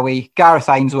 Ian Dowie, Gareth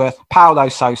Ainsworth, Paulo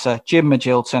Sousa, Jim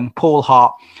Magilton, Paul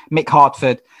Hart, Mick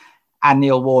Hartford, and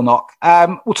Neil Warnock.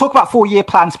 We'll talk about 4-year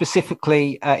plan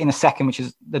specifically in a second, which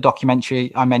is the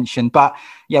documentary I mentioned. But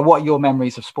what are your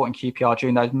memories of supporting QPR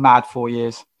during those mad 4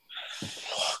 years?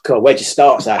 God, where'd you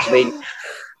start, Zach? I mean,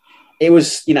 it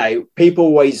was, people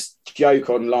always joke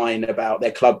online about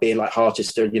their club being like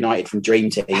Harchester United from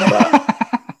Dream Team.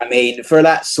 But I mean, for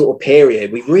that sort of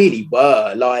period, we really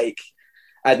were like,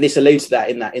 and this alludes to that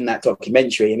in that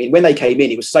documentary. I mean, when they came in,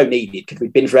 it was so needed because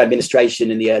we'd been through administration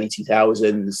in the early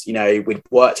 2000s. We'd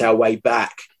worked our way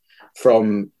back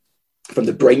from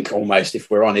the brink almost, if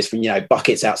we're honest, from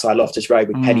buckets outside Loftus Road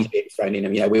with pennies being thrown in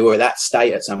them. We were at that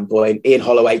state at some point. Ian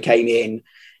Holloway came in.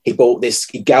 He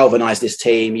galvanised this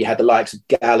team. You had the likes of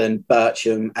Gallen,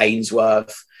 Bircham,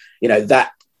 Ainsworth.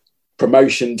 That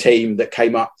promotion team that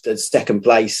came up to second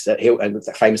place at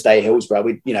the famous day at Hillsborough.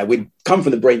 We'd come from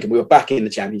the brink and we were back in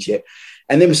the Championship,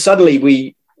 and then suddenly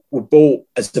we were bought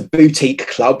as the boutique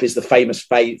club, is the famous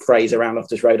phrase around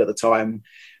Loftus Road at the time,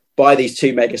 by these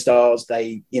two megastars.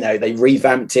 They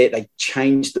revamped it. They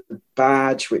changed the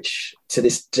badge, which to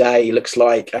this day looks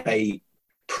like a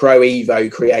Pro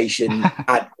Evo creation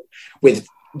with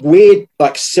weird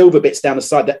like silver bits down the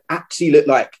side that actually look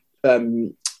like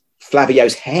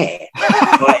Flavio's hair.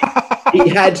 He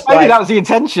had maybe that was the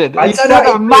intention. He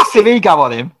had a massive ego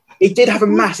on him. He did have a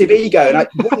massive ego, and it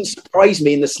wouldn't surprise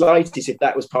me in the slightest if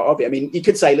that was part of it. I mean, you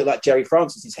could say it looked like Jerry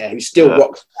Francis's hair, who still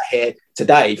rocks that hair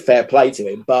today. Fair play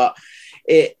to him, but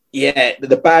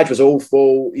the badge was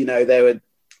awful.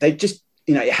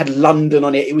 It had London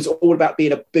on it. It was all about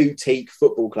being a boutique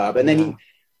football club. And then,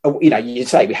 you'd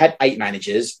say we had 8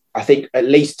 managers. I think at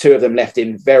least 2 of them left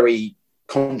in very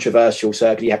controversial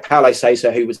circles. You had Paulo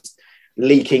Sousa, who was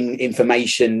leaking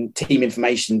team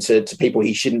information to people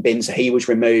he shouldn't have been, so he was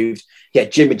removed. Yeah,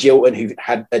 Jim Magilton, who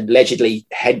had allegedly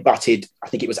headbutted, I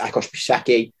think it was Akos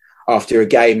Pishaki after a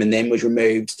game, and then was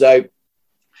removed. So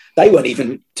they weren't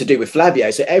even to do with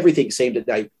Flavio. So everything seemed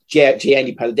that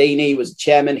Gianni Palladini was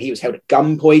chairman. He was held at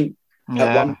gunpoint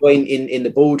at one point in the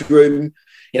boardroom.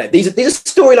 These are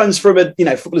storylines from a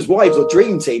footballers' wives or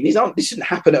dream team. This shouldn't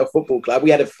happen at a football club.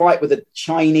 We had a fight with a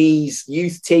Chinese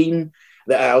youth team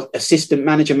that our assistant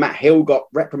manager Matt Hill got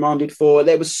reprimanded for.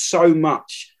 There was so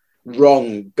much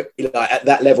wrong at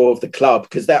that level of the club,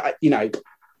 because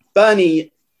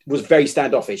Bernie was very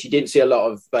standoffish. You didn't see a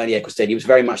lot of Bernie Ecclestone. He was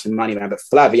very much the money man, but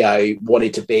Flavio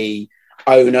wanted to be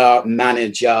owner,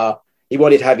 manager. He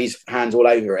wanted to have his hands all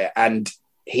over it, and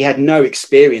he had no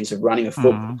experience of running a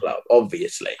football club,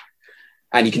 obviously.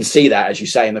 And you can see that, as you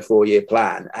say, in the 4-year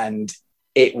plan. And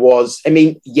it was,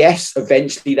 yes,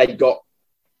 eventually they got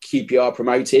QPR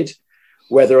promoted.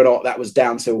 Whether or not that was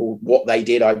down to what they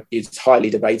did is highly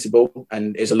debatable,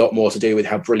 and is a lot more to do with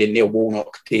how brilliant Neil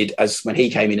Warnock did as when he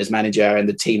came in as manager, and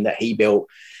the team that he built,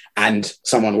 and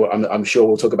someone I'm sure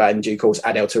we'll talk about in due course,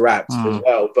 Adel Taarabt as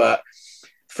well. But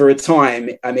for a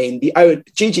time,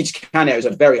 Gigi Canio was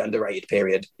a very underrated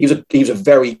period. He was a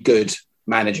very good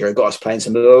manager and got us playing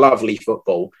some lovely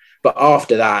football. But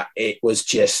after that, it was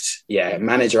just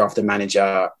manager after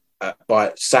manager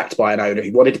sacked by an owner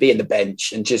who wanted to be in the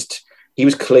bench, and he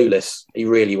was clueless. He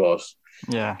really was.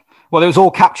 Yeah. Well, it was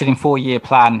all captured in 4-year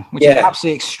plan, which is an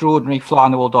absolutely extraordinary fly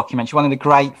on the wall documentary. One of the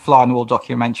great fly on the wall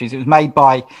documentaries. It was made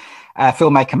by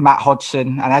filmmaker Matt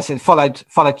Hodgson, and as it followed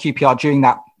QPR during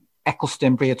that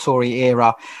Ecclestone Briatore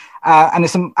era. And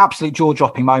there's some absolute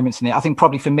jaw-dropping moments in it. I think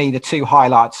probably for me, the 2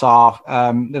 highlights are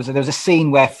there was a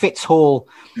scene where Fitzhall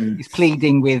is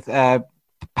pleading with Gianni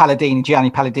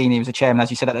Palladini, who was a chairman, as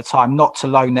you said at the time, not to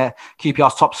loan their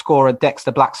QPR's top scorer,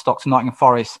 Dexter Blackstock, to Nottingham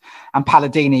Forest. And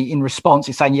Palladini, in response,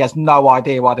 is saying he has no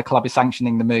idea why the club is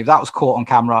sanctioning the move. That was caught on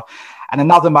camera. And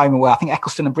another moment where I think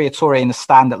Ecclestone and Briatore in the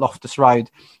stand at Loftus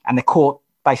Road, and they're caught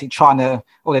basically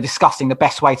they're discussing the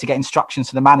best way to get instructions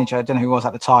to the manager. I don't know who it was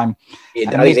at the time.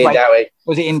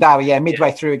 Was it Indawi? Yeah,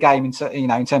 midway through a game, in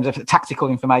terms of tactical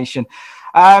information.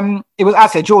 It was, as I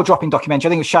said, a jaw-dropping documentary.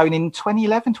 I think it was shown in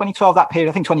 2011, 2012, that period.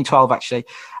 I think 2012, actually.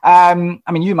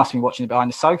 You must have been watching it behind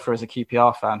the sofa as a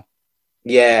QPR fan.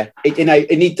 Yeah.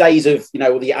 In these days of,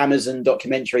 all the Amazon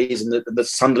documentaries and the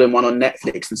Sunderland one on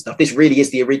Netflix and stuff, this really is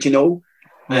the original.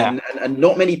 Yeah. And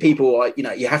not many people,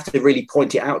 you have to really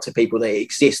point it out to people that it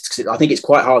exists, because I think it's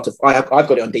quite hard to. I've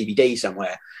got it on DVD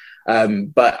somewhere,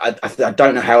 but I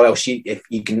don't know how else if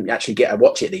you can actually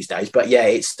watch it these days. But yeah,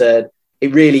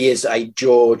 it really is a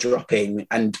jaw-dropping.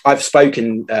 And I've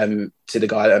spoken to the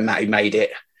guy Matt who made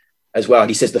it as well, and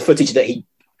he says the footage that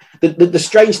the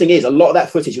strange thing is, a lot of that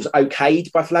footage was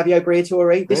okayed by Flavio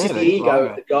Briatore. This is the ego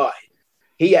of the guy.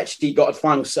 He actually got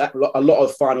a lot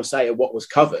of final say of what was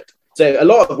covered. So a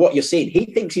lot of what you're seeing, he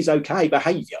thinks is okay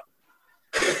behaviour,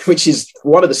 which is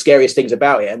one of the scariest things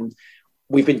about it. And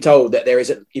we've been told that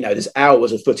there's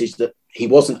hours of footage that he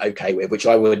wasn't okay with, which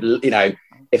I would,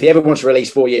 if he ever wants to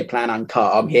release 4-year plan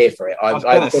uncut, I'm here for it. I was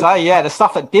going to say, the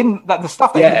stuff that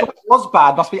was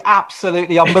bad must be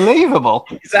absolutely unbelievable.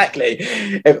 Exactly.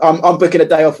 I'm booking a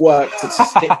day off work to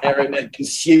sit there and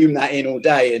consume that in all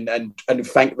day and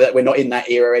thank that we're not in that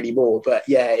era anymore. But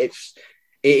yeah,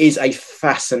 it is a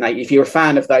fascinating. If you're a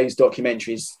fan of those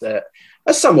documentaries that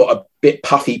are somewhat a bit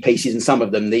puffy pieces in some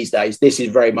of them these days, this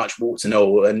is very much warts and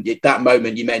all. And that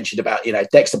moment you mentioned about,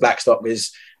 Dexter Blackstock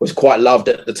was quite loved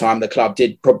at the time. The club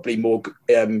did probably more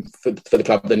for the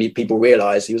club than people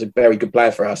realise. He was a very good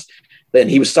player for us. Then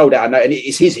he was sold out. And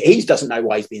he doesn't know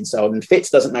why he's being sold, and Fitz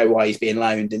doesn't know why he's being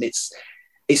loaned. And it's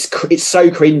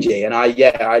so cringy.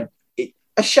 And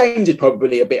ashamed is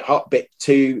probably a bit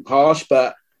too harsh,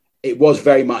 but it was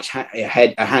very much a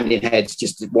hand in head,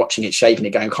 just watching it, shaking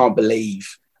it, going, can't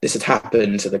believe this had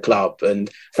happened to the club. And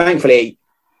thankfully,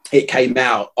 it came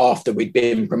out after we'd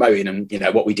been promoting, and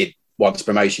what we did once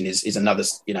promotion is another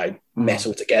mess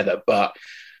altogether. But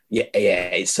yeah,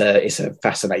 it's a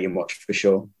fascinating watch for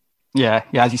sure. Yeah,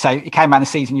 as you say, it came out in the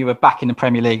season you were back in the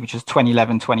Premier League, which was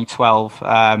 2011, 2012.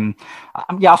 I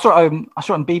saw it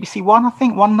on BBC One, I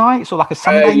think, one night. So like a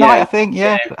Sunday night, I think.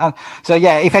 Yeah.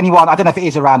 If anyone, I don't know if it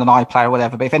is around an iPlayer or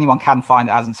whatever, but if anyone can find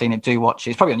it, hasn't seen it, do watch it.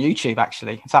 It's probably on YouTube,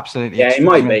 actually. It's absolutely. Yeah, it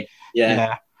might be.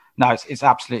 Yeah. No, it's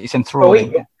absolutely, it's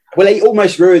enthralling. Well, he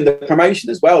almost ruined the promotion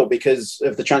as well because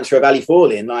of the transfer of Ali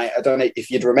Forley. Like, I don't know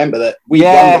if you'd remember that.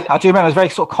 I do remember. It was a very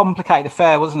sort of complicated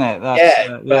affair, wasn't it?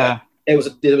 There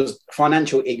was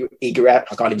financial I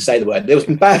can't even say the word. There was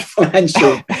bad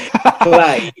financial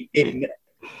play in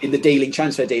the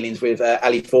transfer dealings with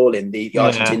Ali Forlin, the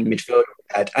Argentine midfielder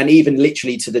we had, and even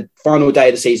literally to the final day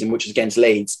of the season, which was against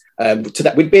Leeds. To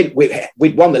that,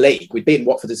 we'd won the league. We'd beaten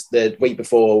Watford the week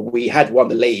before. We had won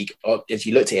the league, as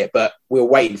you looked at it, but we were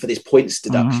waiting for this points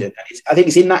deduction. I think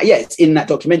it's in that. Yeah, it's in that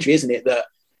documentary, isn't it? That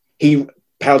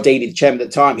Paldini, the chairman at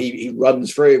the time, he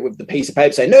runs through with the piece of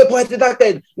paper saying, "No points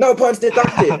deducted, no points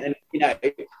deducted," and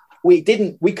we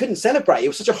couldn't celebrate. It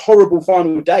was such a horrible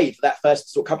final day for that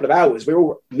first couple of hours. We were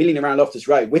all milling around Loftus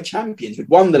Road. We're champions. We'd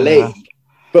won the league,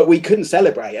 but we couldn't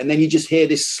celebrate. And then you just hear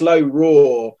this slow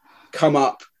roar come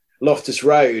up Loftus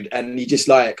Road, and you just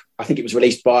I think it was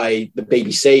released by the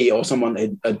BBC or someone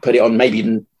had put it on, maybe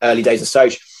in early days of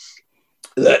Social,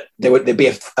 that there'd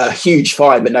be a huge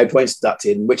fine but no points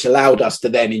deducted, which allowed us to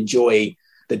then enjoy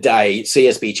the day,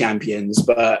 CSB champions.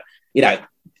 But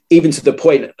even to the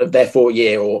point of their 4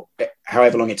 year or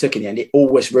however long it took in the end, it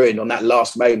always ruined on that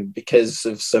last moment because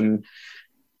of some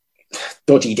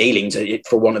dodgy dealings,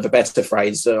 for want of a better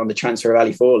phrase, on the transfer of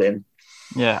Ali Forlin.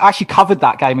 Yeah, I actually covered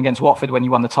that game against Watford when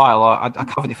you won the title. I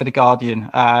covered it for The Guardian.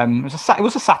 It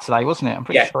was a Saturday, wasn't it? I'm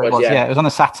pretty sure it was. Yeah, it was on a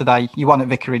Saturday. You won at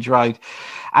Vicarage Road.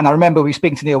 And I remember we were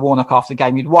speaking to Neil Warnock after the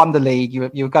game. You'd won the league. You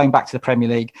were going back to the Premier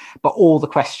League. But all the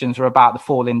questions were about the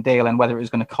Forlin deal and whether it was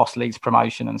going to cost Leeds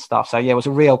promotion and stuff. So, yeah, it was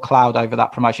a real cloud over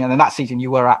that promotion. And then that season,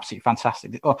 you were absolutely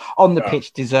fantastic. On the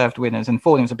pitch, deserved winners. And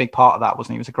Forlin was a big part of that,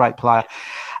 wasn't he? He was a great player.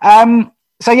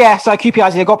 So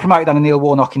QPR got promoted under Neil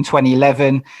Warnock in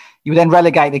 2011. You were then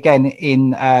relegated again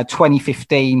in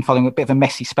 2015 following a bit of a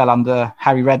messy spell under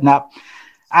Harry Redknapp.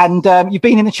 And you've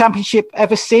been in the Championship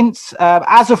ever since.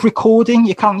 As of recording,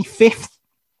 you're currently 5th.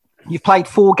 You've played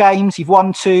 4 games. You've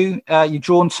won 2. You've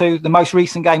drawn 2. The most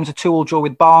recent game was a 2-2 draw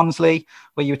with Barnsley,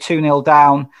 where you were 2-0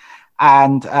 down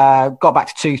and got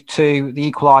back to 2-2.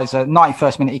 The equaliser,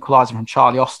 91st minute equaliser from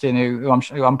Charlie Austin, who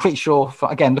I'm pretty sure,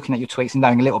 again, looking at your tweets and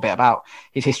knowing a little bit about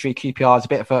his history at QPR, is a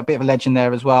bit of a legend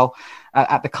there as well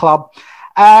at the club.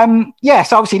 So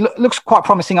obviously looks quite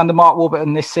promising under Mark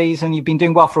Warburton this season. You've been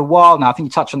doing well for a while now. I think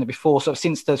you touched on it before. Sort of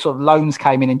since the sort of loans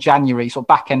came in January, sort of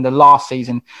back end of last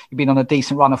season, you've been on a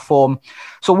decent run of form.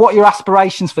 So what are your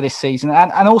aspirations for this season?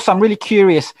 And also I'm really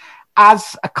curious,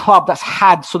 as a club that's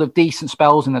had sort of decent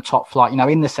spells in the top flight,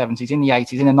 in the 70s, in the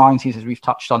 80s, in the 90s, as we've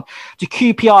touched on, do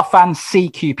QPR fans see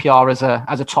QPR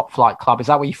as a top flight club? Is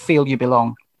that where you feel you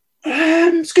belong?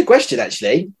 It's a good question,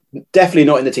 actually. Definitely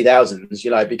not in the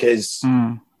 2000s, because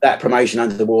that promotion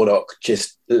under the Warnock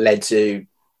just led to,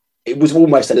 it was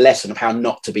almost a lesson of how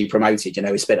not to be promoted.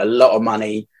 We spent a lot of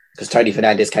money because Tony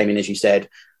Fernandes came in, as you said,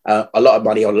 a lot of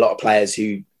money on a lot of players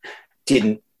who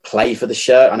didn't play for the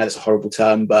shirt. I know it's a horrible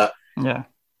term, but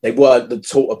they weren't the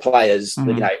sort of players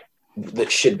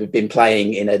that should have been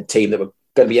playing in a team that were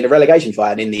going to be in a relegation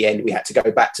fight. And in the end, we had to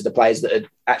go back to the players that had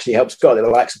actually helped score. The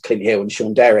likes of Clint Hill and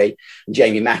Sean Derry and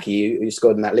Jamie Mackie, who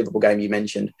scored in that Liverpool game you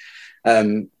mentioned.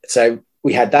 So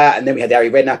we had that, and then we had the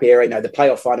Harry Redknapp era. The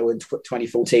playoff final in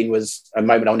 2014 was a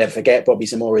moment I'll never forget. Bobby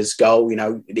Zamora's goal.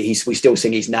 We still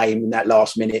sing his name in that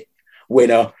last-minute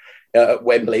winner at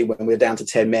Wembley when we were down to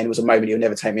 10 men. It was a moment he'll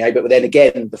never take me out. But then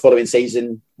again, the following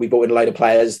season, we brought in a load of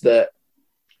players that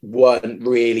weren't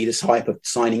really the type of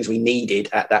signings we needed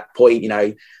at that point.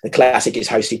 The classic is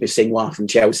Josip Singwa from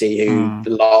Chelsea, who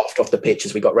laughed off the pitch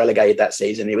as we got relegated that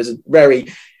season. It was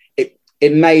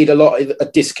it made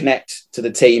a disconnect to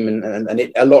the team,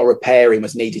 and a lot of repairing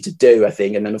was needed to do, I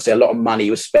think. And then obviously a lot of money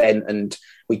was spent, and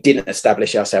we didn't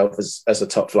establish ourselves as a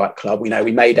top flight club.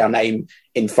 We made our name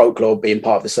in folklore being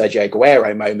part of the Sergio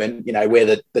Aguero moment.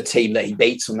 We're the team that he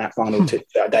beats on that final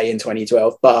day in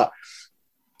 2012, but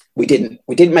we didn't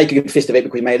make a good fist of it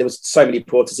because there was so many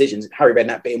poor decisions. Harry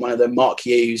Redknapp being one of them. Mark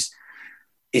Hughes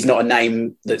is not a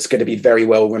name that's going to be very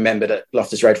well remembered at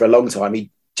Loftus Road for a long time.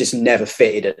 He just never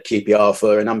fitted at QPR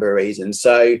for a number of reasons.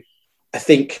 So I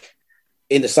think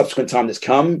in the subsequent time that's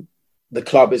come, the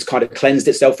club has kind of cleansed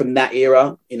itself from that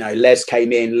era. You know, Les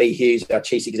came in, Lee Hughes, our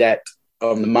chief exec,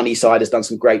 on the money side, has done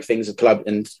some great things as a club.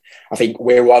 And I think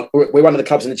we're one of the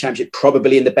clubs in the Championship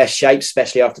probably in the best shape,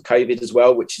 especially after COVID as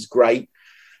well, which is great.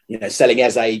 You know, selling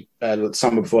Eze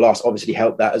summer before last obviously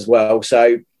helped that as well.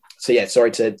 So yeah,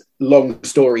 sorry to long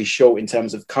story short in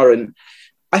terms of current.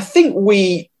 I think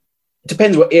it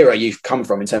depends what era you've come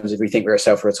from in terms of if we think we're a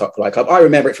self or a top flight club. I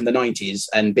remember it from the 90s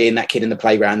and being that kid in the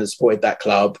playground that supported that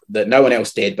club that no one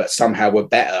else did, but somehow were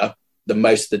better than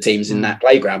most of the teams in that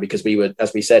playground because we were,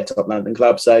 as we said, top London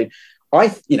club. So I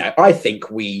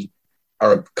think we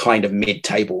are a kind of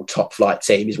mid-table top flight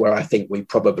team is where I think we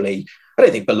probably, I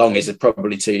don't think belong is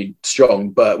probably too strong,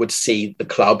 but would see the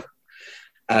club.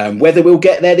 Whether we'll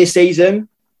get there this season,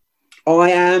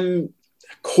 I am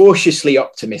cautiously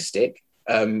optimistic.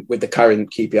 With the current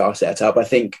QPR setup, I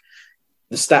think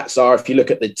the stats are, if you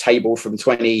look at the table from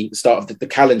start of the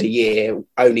calendar year,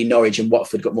 only Norwich and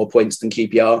Watford got more points than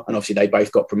QPR, and obviously they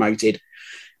both got promoted.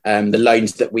 The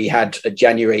loans that we had at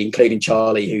January, including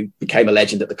Charlie, who became a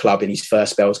legend at the club in his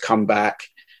first spells, come back.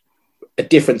 A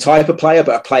different type of player,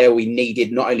 but a player we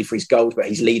needed not only for his goals, but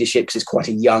his leadership, because it's quite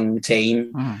a young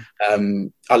team.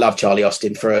 I love Charlie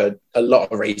Austin for a lot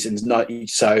of reasons.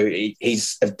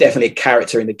 He's definitely a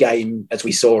character in the game, as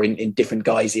we saw in different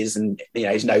guises. And, you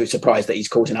know, it's no surprise that he's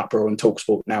caught an uproar on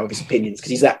TalkSport now with his opinions,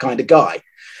 because he's that kind of guy.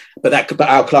 But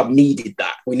our club needed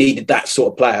that. We needed that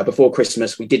sort of player. Before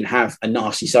Christmas, we didn't have a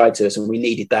nasty side to us, and we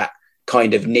needed that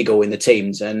kind of niggle in the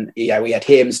teams. And, yeah, we had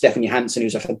him, Stefan Johansson,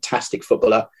 who's a fantastic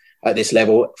footballer at this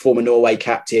level, former Norway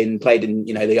captain, played in,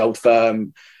 you know, the old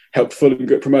firm, helped Fulham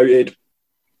get promoted.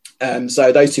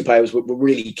 So those two players were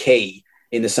really key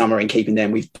in the summer in keeping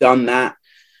them. We've done that.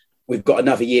 We've got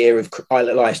another year of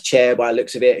Elias Chair, by the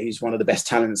looks of it, who's one of the best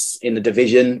talents in the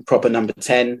division, proper number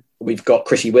 10. We've got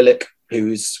Chrissy Willock,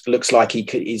 who looks like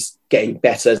he's getting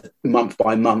better month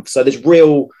by month. So there's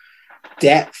real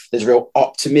depth, there's real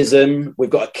optimism. We've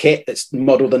got a kit that's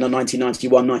modelled on a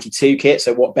 1991-92 kit.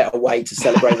 So what better way to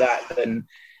celebrate that than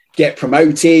get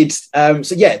promoted?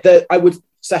 I would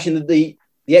stash in the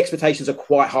expectations are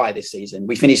quite high this season.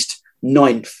 We finished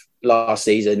 9th last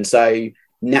season. So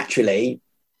naturally,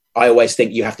 I always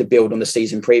think you have to build on the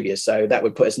season previous. So that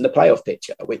would put us in the playoff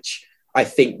picture, which I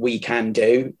think we can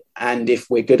do. And if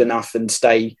we're good enough and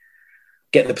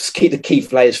keep the key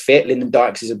players fit, Lyndon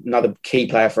Dykes is another key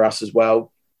player for us as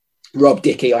well. Rob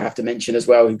Dickey, I have to mention as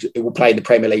well, who will play in the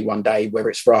Premier League one day, whether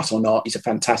it's for us or not. He's a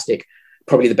fantastic,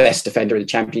 probably the best defender in the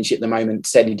Championship at the moment.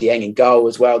 Seni Dieng in goal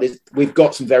as well. We've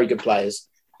got some very good players,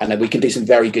 and we can do some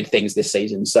very good things this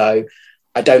season. So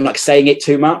I don't like saying it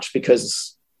too much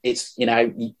because it's, you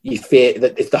know, you fear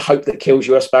that it's the hope that kills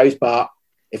you, I suppose. But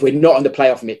if we're not on the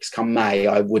playoff mix come May,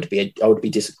 I would be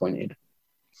disappointed.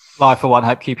 I, for one,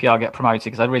 hope QPR get promoted,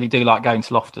 because I really do like going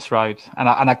to Loftus Road, and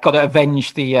I've got to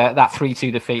avenge that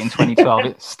 3-2 defeat in 2012.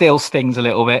 It still stings a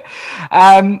little bit.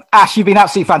 Ash, you've been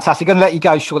absolutely fantastic. I'm going to let you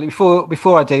go shortly.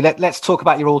 Before I do, let's talk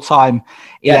about your all-time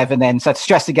 11 then. So to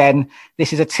stress again,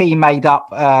 this is a team made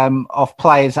up of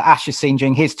players that Ash has seen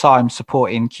during his time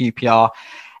supporting QPR.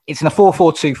 It's in a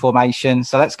 4-4-2 formation.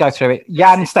 So let's go through it.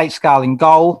 Jan Statescale in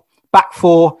goal, back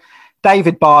four,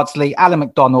 David Bardsley, Alan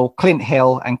McDonnell, Clint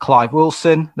Hill and Clive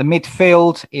Wilson. The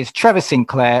midfield is Trevor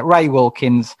Sinclair, Ray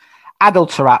Wilkins, Adel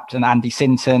Tarabt and Andy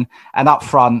Sinton. And up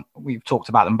front, we've talked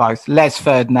about them both, Les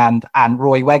Ferdinand and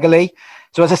Roy Wegerle.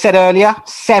 So as I said earlier,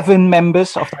 7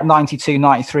 members of the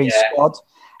 92-93 squad.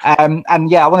 I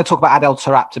want to talk about Adel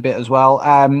Tarabt a bit as well.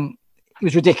 He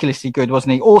was ridiculously good,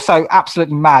 wasn't he? Also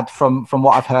absolutely mad from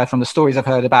what I've heard, from the stories I've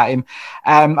heard about him.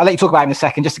 I'll let you talk about him in a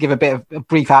second, just to give a bit of a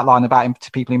brief outline about him to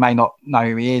people who may not know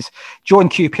who he is. Joined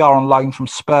QPR on loan from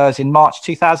Spurs in March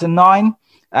 2009.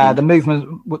 The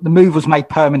move was made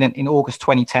permanent in August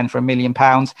 2010 for £1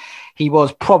 million. He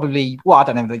was probably, I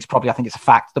don't know if it's probably, I think it's a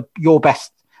fact,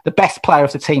 the best player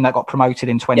of the team that got promoted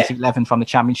in 2011 from the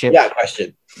Championship. Yeah,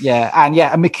 question. Yeah, and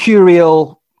a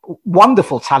mercurial,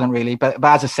 wonderful talent, really, but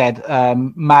as I said,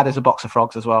 mad as a box of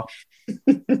frogs as well.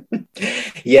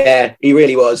 Yeah, he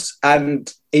really was,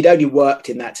 and he'd only worked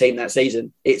in that team that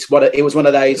season. It was one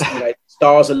of those,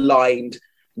 stars aligned.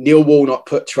 Neil Warnock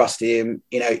put trust in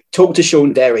him. Talk to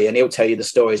Sean Derry, and he'll tell you the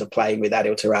stories of playing with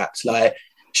Adel Tarabt. Like,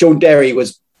 Sean Derry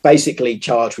was basically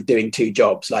charged with doing 2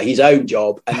 jobs, like his own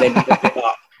job, and then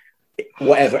up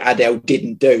whatever Adel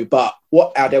didn't do. But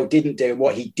what Adel didn't do and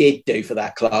what he did do for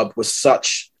that club was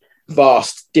such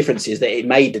vast differences that it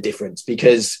made the difference,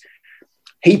 because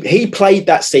he played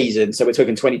that season. So we're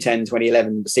talking 2010,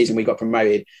 2011, the season we got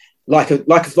promoted, like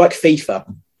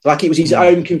FIFA, like it was his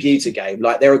own computer game.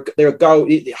 Like there are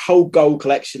the whole goal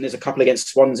collection. There's a couple against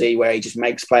Swansea where he just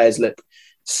makes players look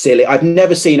silly. I've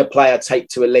never seen a player take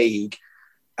to a league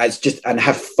and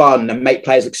have fun and make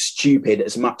players look stupid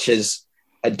as much as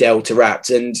Adel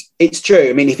Taarabt. And it's true.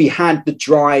 I mean, if he had the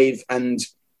drive and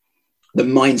the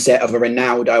mindset of a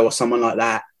Ronaldo or someone like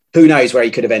that, who knows where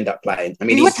he could have ended up playing. I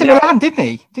mean, he went to Milan, didn't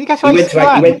he? Did he go to AC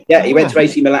Milan? He went to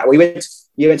AC Milan.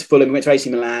 He went to Fulham, he went to AC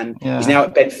Milan. Yeah. He's now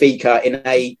at Benfica in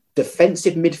a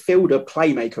defensive midfielder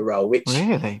playmaker role, which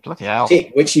really, bloody hell,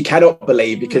 which you cannot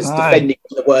believe, because defending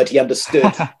was the word he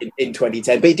understood in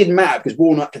 2010. But it didn't matter, because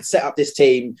Warnock could set up this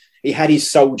team. He had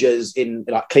his soldiers in,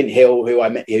 like Clint Hill,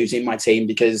 who's in my team,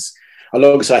 because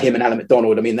alongside him and Alan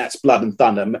McDonald, I mean, that's blood and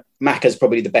thunder. Macca's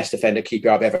probably the best defender keeper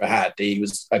I've ever had. He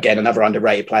was, again, another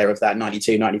underrated player of that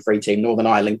 92-93 team, Northern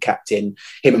Ireland captain.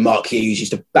 Him and Mark Hughes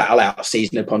used to battle out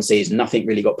season upon season. Nothing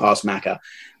really got past Macca.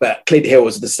 But Clint Hill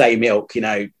was the same ilk,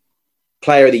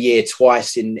 player of the year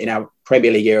twice in our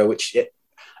Premier League era, which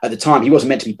at the time he wasn't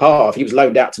meant to be part of. He was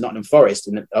loaned out to Nottingham Forest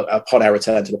upon our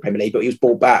return to the Premier League, but he was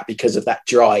brought back because of that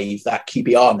drive, that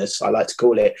QPR-ness, I like to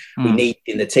call it, we need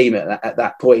in the team at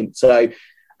that point. So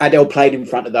Adel played in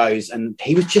front of those, and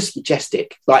he was just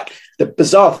majestic. Like, the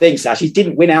bizarre thing, Sash, he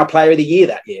didn't win our Player of the Year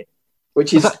that year,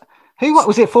 which is... What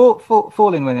was it?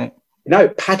 Falling win it? No,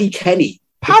 Paddy Kenny.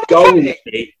 Paddy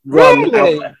Kenny?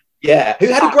 Really? Yeah, who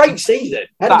had a great season.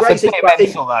 That's a bit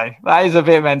mental, though. That is a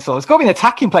bit mental. It's got to be an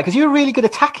attacking player, because you were a really good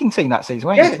attacking team that season,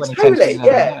 weren't you? Yeah, totally.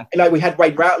 Yeah. Like, we had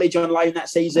Wayne Routledge on loan that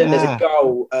season. Yeah. There's a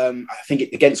goal, I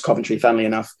think against Coventry, funnily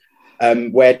enough,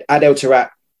 where Adel Taarabt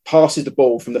passes the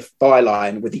ball from the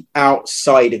byline with the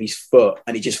outside of his foot,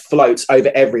 and he just floats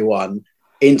over everyone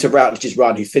into Routledge's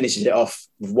run, who finishes it off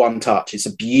with one touch. It's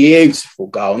a beautiful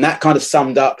goal, and that kind of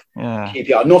summed up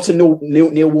QPR. Not a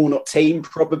Neil Warnock team,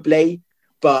 probably,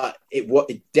 but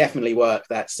it definitely worked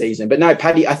that season. But no,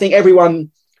 Paddy, I think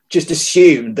everyone just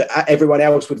assumed that everyone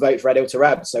else would vote for Adel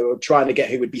Taarabt, so we were trying to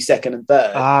get who would be second and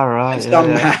third. All right. And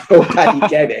somehow Paddy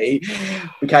Kenny,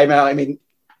 who came out, I mean,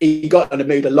 he got on the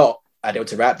mood a lot, Adel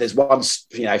Taarabt. There's one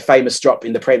famous drop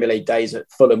in the Premier League days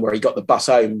at Fulham where he got the bus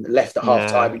home, left at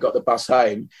half-time, he got the bus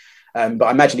home. But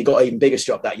I imagine he got an even bigger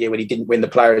strop that year when he didn't win the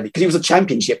Player of the Year, because he was a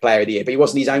Championship Player of the Year, but he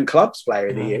wasn't his own club's Player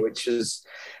of the Year, which was...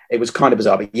 It was kind of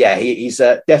bizarre, but yeah, he's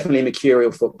definitely a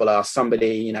mercurial footballer.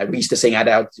 Somebody, we used to sing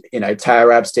Adel,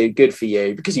 Taarabt's too good for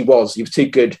you, because he was too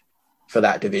good for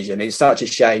that division. It's such a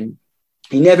shame.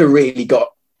 He never really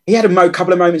he had a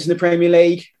couple of moments in the Premier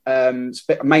League,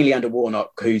 mainly under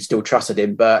Warnock, who still trusted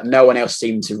him, but no one else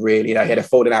seemed to really, he had a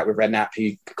falling out with Redknapp,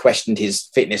 who questioned his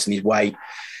fitness and his weight.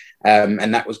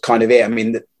 And that was kind of it. I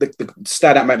mean, the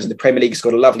standout moments in the Premier League, he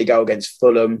scored a lovely goal against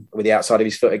Fulham with the outside of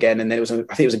his foot again. And then I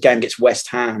think it was a game against West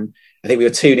Ham. I think we were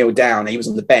 2-0 down. He was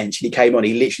on the bench and he came on.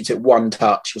 He literally took one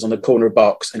touch, was on the corner of the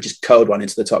box and just curled one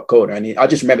into the top corner. And I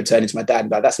just remember turning to my dad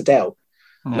and like, that's Adel.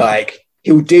 Like,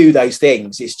 he'll do those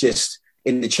things. It's just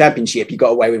in the Championship, he got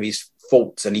away with his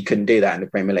faults and he couldn't do that in the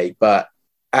Premier League. But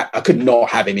I could not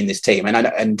have him in this team.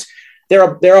 And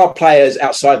there are players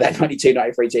outside that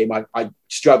 92-93 team I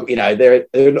struggle. There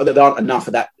aren't enough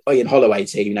of that Ian Holloway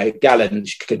team. Gallen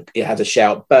has a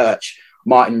shout. Birch,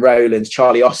 Martin Rowlands,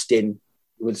 Charlie Austin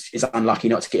is unlucky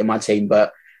not to get in my team.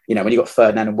 But when you got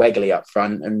Ferdinand and Wegley up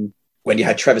front, and when you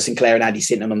had Trevor Sinclair and Andy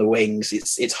Sinton on the wings,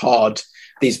 it's hard.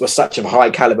 These were such of high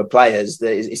caliber players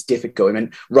that it's difficult. I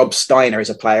mean, Rob Steiner is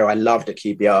a player I loved at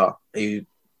QPR, who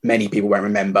many people won't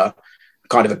remember.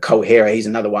 Kind of a cult hero. He's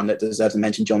another one that deserves to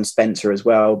mention. John Spencer as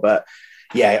well. But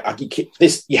yeah,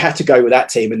 you had to go with that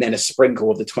team, and then a sprinkle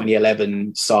of the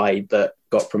 2011 side that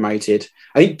got promoted.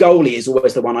 I think goalie is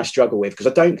always the one I struggle with, because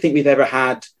I don't think we've ever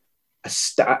had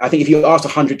I think if you asked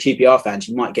 100 QPR fans,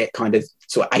 you might get kind of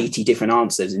sort of 80 different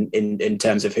answers in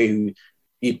terms of who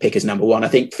you'd pick as number one. I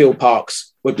think Phil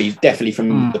Parkes would be definitely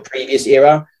from the previous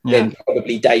era, then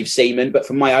probably Dave Seaman. But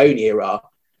from my own era,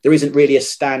 there isn't really a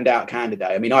standout candidate.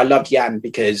 I mean, I loved Jan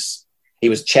because he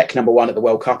was Czech number one at the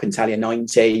World Cup in Italia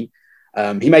 90.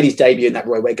 He made his debut in that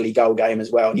Roy Wegley goal game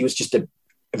as well. And he was just a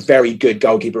very good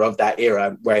goalkeeper of that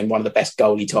era, wearing one of the best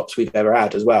goalie tops we've ever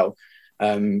had as well.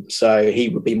 So he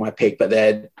would be my pick, but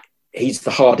he's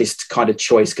the hardest kind of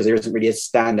choice because there isn't really a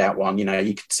standout one. You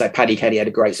could say Paddy Kenny had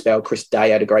a great spell, Chris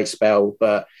Day had a great spell,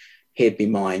 but he'd be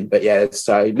mine. But yeah,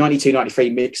 so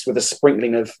 92-93 mixed with a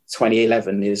sprinkling of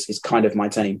 2011 is kind of my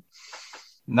team.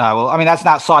 No, well, I mean, that's an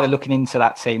outsider looking into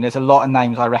that team. There's a lot of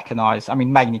names I recognise. I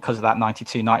mean, mainly because of that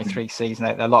 92-93 season.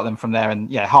 There are a lot of them from there.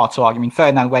 And yeah, hard to argue. I mean,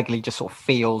 Ferdinand Wegley just sort of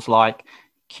feels like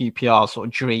QPR's sort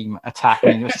of dream attack.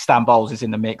 I mean, Stan Bowles is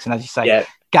in the mix. And as you say,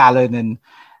 Gallen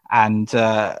and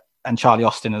and Charlie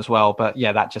Austin as well. But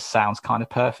yeah, that just sounds kind of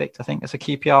perfect, I think, as a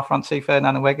QPR front two,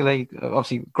 Ferdinand and Weghorst.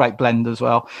 Obviously, great blend as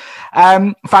well.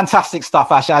 Fantastic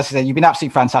stuff, Ash. As I said, you've been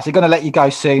absolutely fantastic. Going to let you go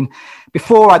soon.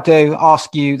 Before I do,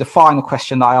 ask you the final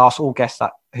question that I ask all guests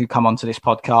who come onto this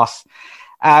podcast.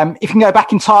 If you can go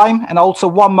back in time and alter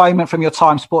one moment from your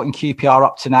time supporting QPR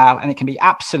up to now, and it can be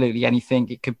absolutely anything.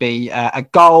 It could be a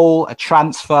goal, a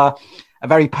transfer, a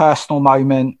very personal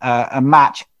moment, a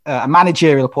match, a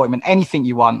managerial appointment, anything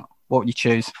you want. What would you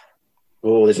choose?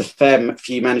 Oh, there's a fair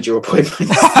few managerial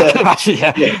appointments. Actually,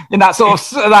 yeah. In that sort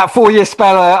of that 4-year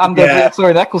spell under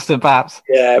Eccleston, perhaps.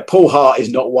 Yeah, Paul Hart is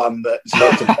not one that's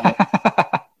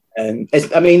not.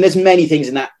 I mean, there's many things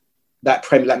in that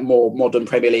more modern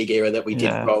Premier League era that we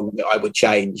did wrong that I would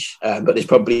change, but there's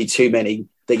probably too many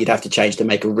that you'd have to change to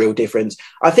make a real difference.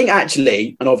 I think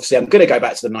actually, and obviously I'm going to go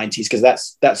back to the 90s because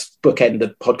that's bookend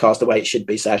the podcast the way it should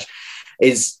be, Sash,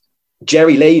 is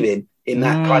Jerry leaving in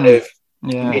that kind of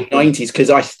mid-90s,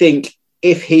 because I think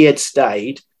if he had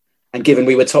stayed, and given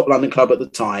we were top London club at the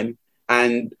time,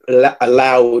 and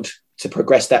allowed to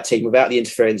progress that team without the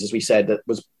interference, as we said, that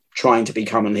was trying to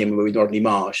become on him with Rodney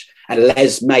Marsh, and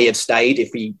Les may have stayed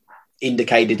if he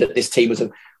indicated that this team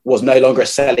was no longer a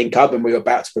selling club and we were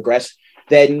about to progress,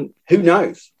 then who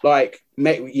knows? Like,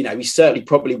 we certainly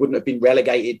probably wouldn't have been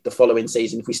relegated the following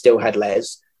season if we still had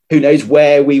Les. Who knows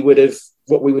what we would have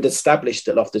established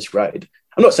at Loftus Road.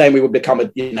 I'm not saying we would become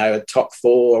a top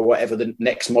 4 or whatever the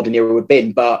next modern era would have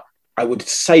been, but I would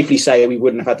safely say we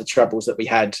wouldn't have had the troubles that we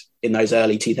had in those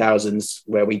early 2000s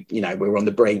where we were on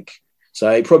the brink.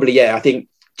 So probably, I think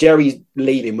Jerry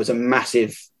leaving was a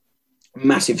massive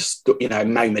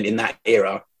moment in that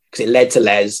era, because it led to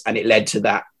Les and it led to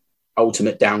that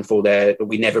ultimate downfall there that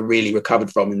we never really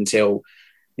recovered from until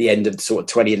the end of sort of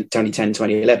 2010,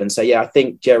 2011. So I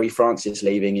think Jerry Francis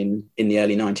leaving in the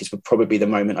early 90s would probably be the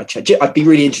moment I'd change. I'd be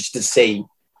really interested to see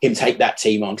him take that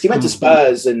team on, because he went to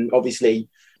Spurs and obviously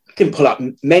didn't pull up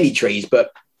many trees,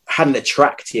 but had an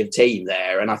attractive team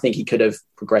there, and I think he could have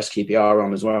progressed QPR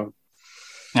on as well.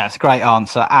 Yeah, it's a great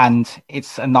answer, and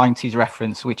it's a 90s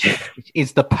reference, which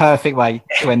is the perfect way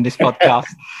to end this podcast.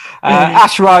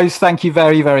 Ash Rose, thank you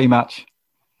very, very much.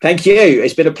 Thank you.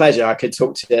 It's been a pleasure. I could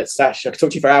talk to Sash. I could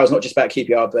talk to you for hours, not just about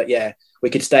QPR, but we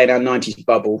could stay in our 90s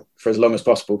bubble for as long as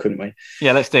possible, couldn't we?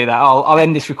 Yeah, let's do that. I'll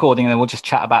end this recording and then we'll just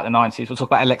chat about the 90s. We'll talk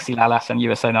about Alexi Lalas and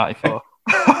USA 94.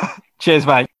 Cheers,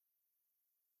 mate.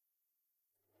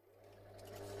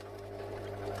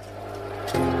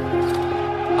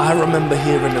 I remember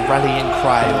hearing the rallying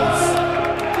cry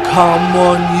of "Come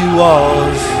on, you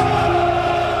Oz!"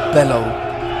 bellow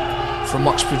from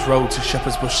Uxbridge Road to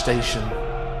Shepherd's Bush Station.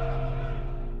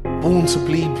 Born to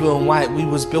bleed blue and white, we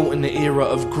was built in the era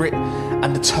of grit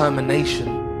and determination.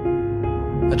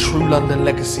 A true London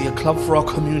legacy, a club for our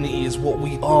community is what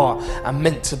we are and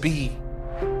meant to be.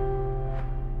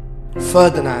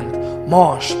 Ferdinand,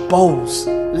 Marsh, Bowles,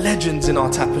 legends in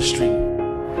our tapestry.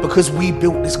 Because we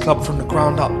built this club from the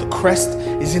ground up. The crest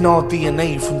is in our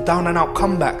DNA, from down and out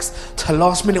comebacks to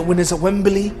last minute winners at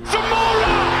Wembley.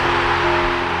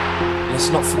 Let's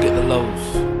not forget the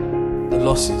lows, the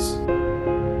losses,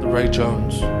 the Ray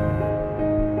Jones.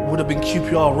 Would have been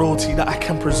QPR royalty that I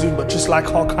can presume, but just like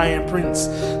Harkai and Prince,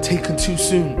 taken too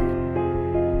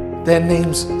soon. Their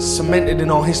names cemented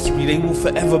in our history, they will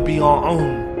forever be our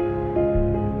own.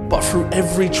 But through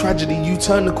every tragedy, you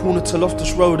turn the corner to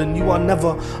Loftus Road and you are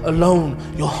never alone,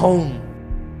 you're home.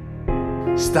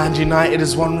 Stand united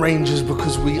as one Rangers,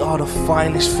 because we are the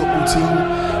finest football team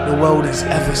the world has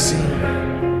ever seen.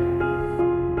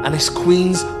 And it's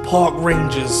Queen's Park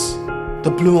Rangers,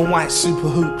 the blue and white Super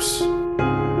Hoops.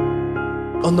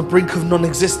 On the brink of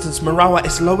non-existence, morale at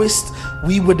its lowest,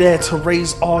 we were there to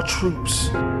raise our troops.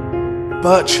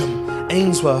 Bircham,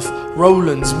 Ainsworth,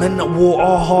 Rowlands, men that wore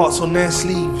our hearts on their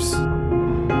sleeves.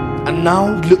 And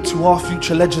now we look to our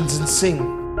future legends and sing,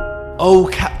 "Oh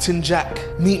Captain Jack,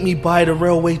 meet me by the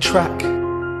railway track.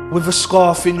 With a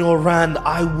scarf in your hand,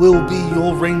 I will be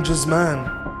your Rangers man."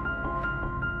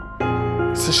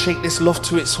 So shake this loft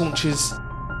to its haunches,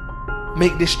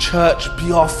 make this church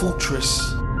be our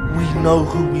fortress. We know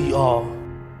who we are.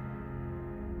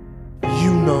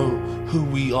 You know who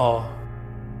we are.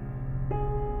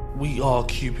 We are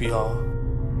QPR.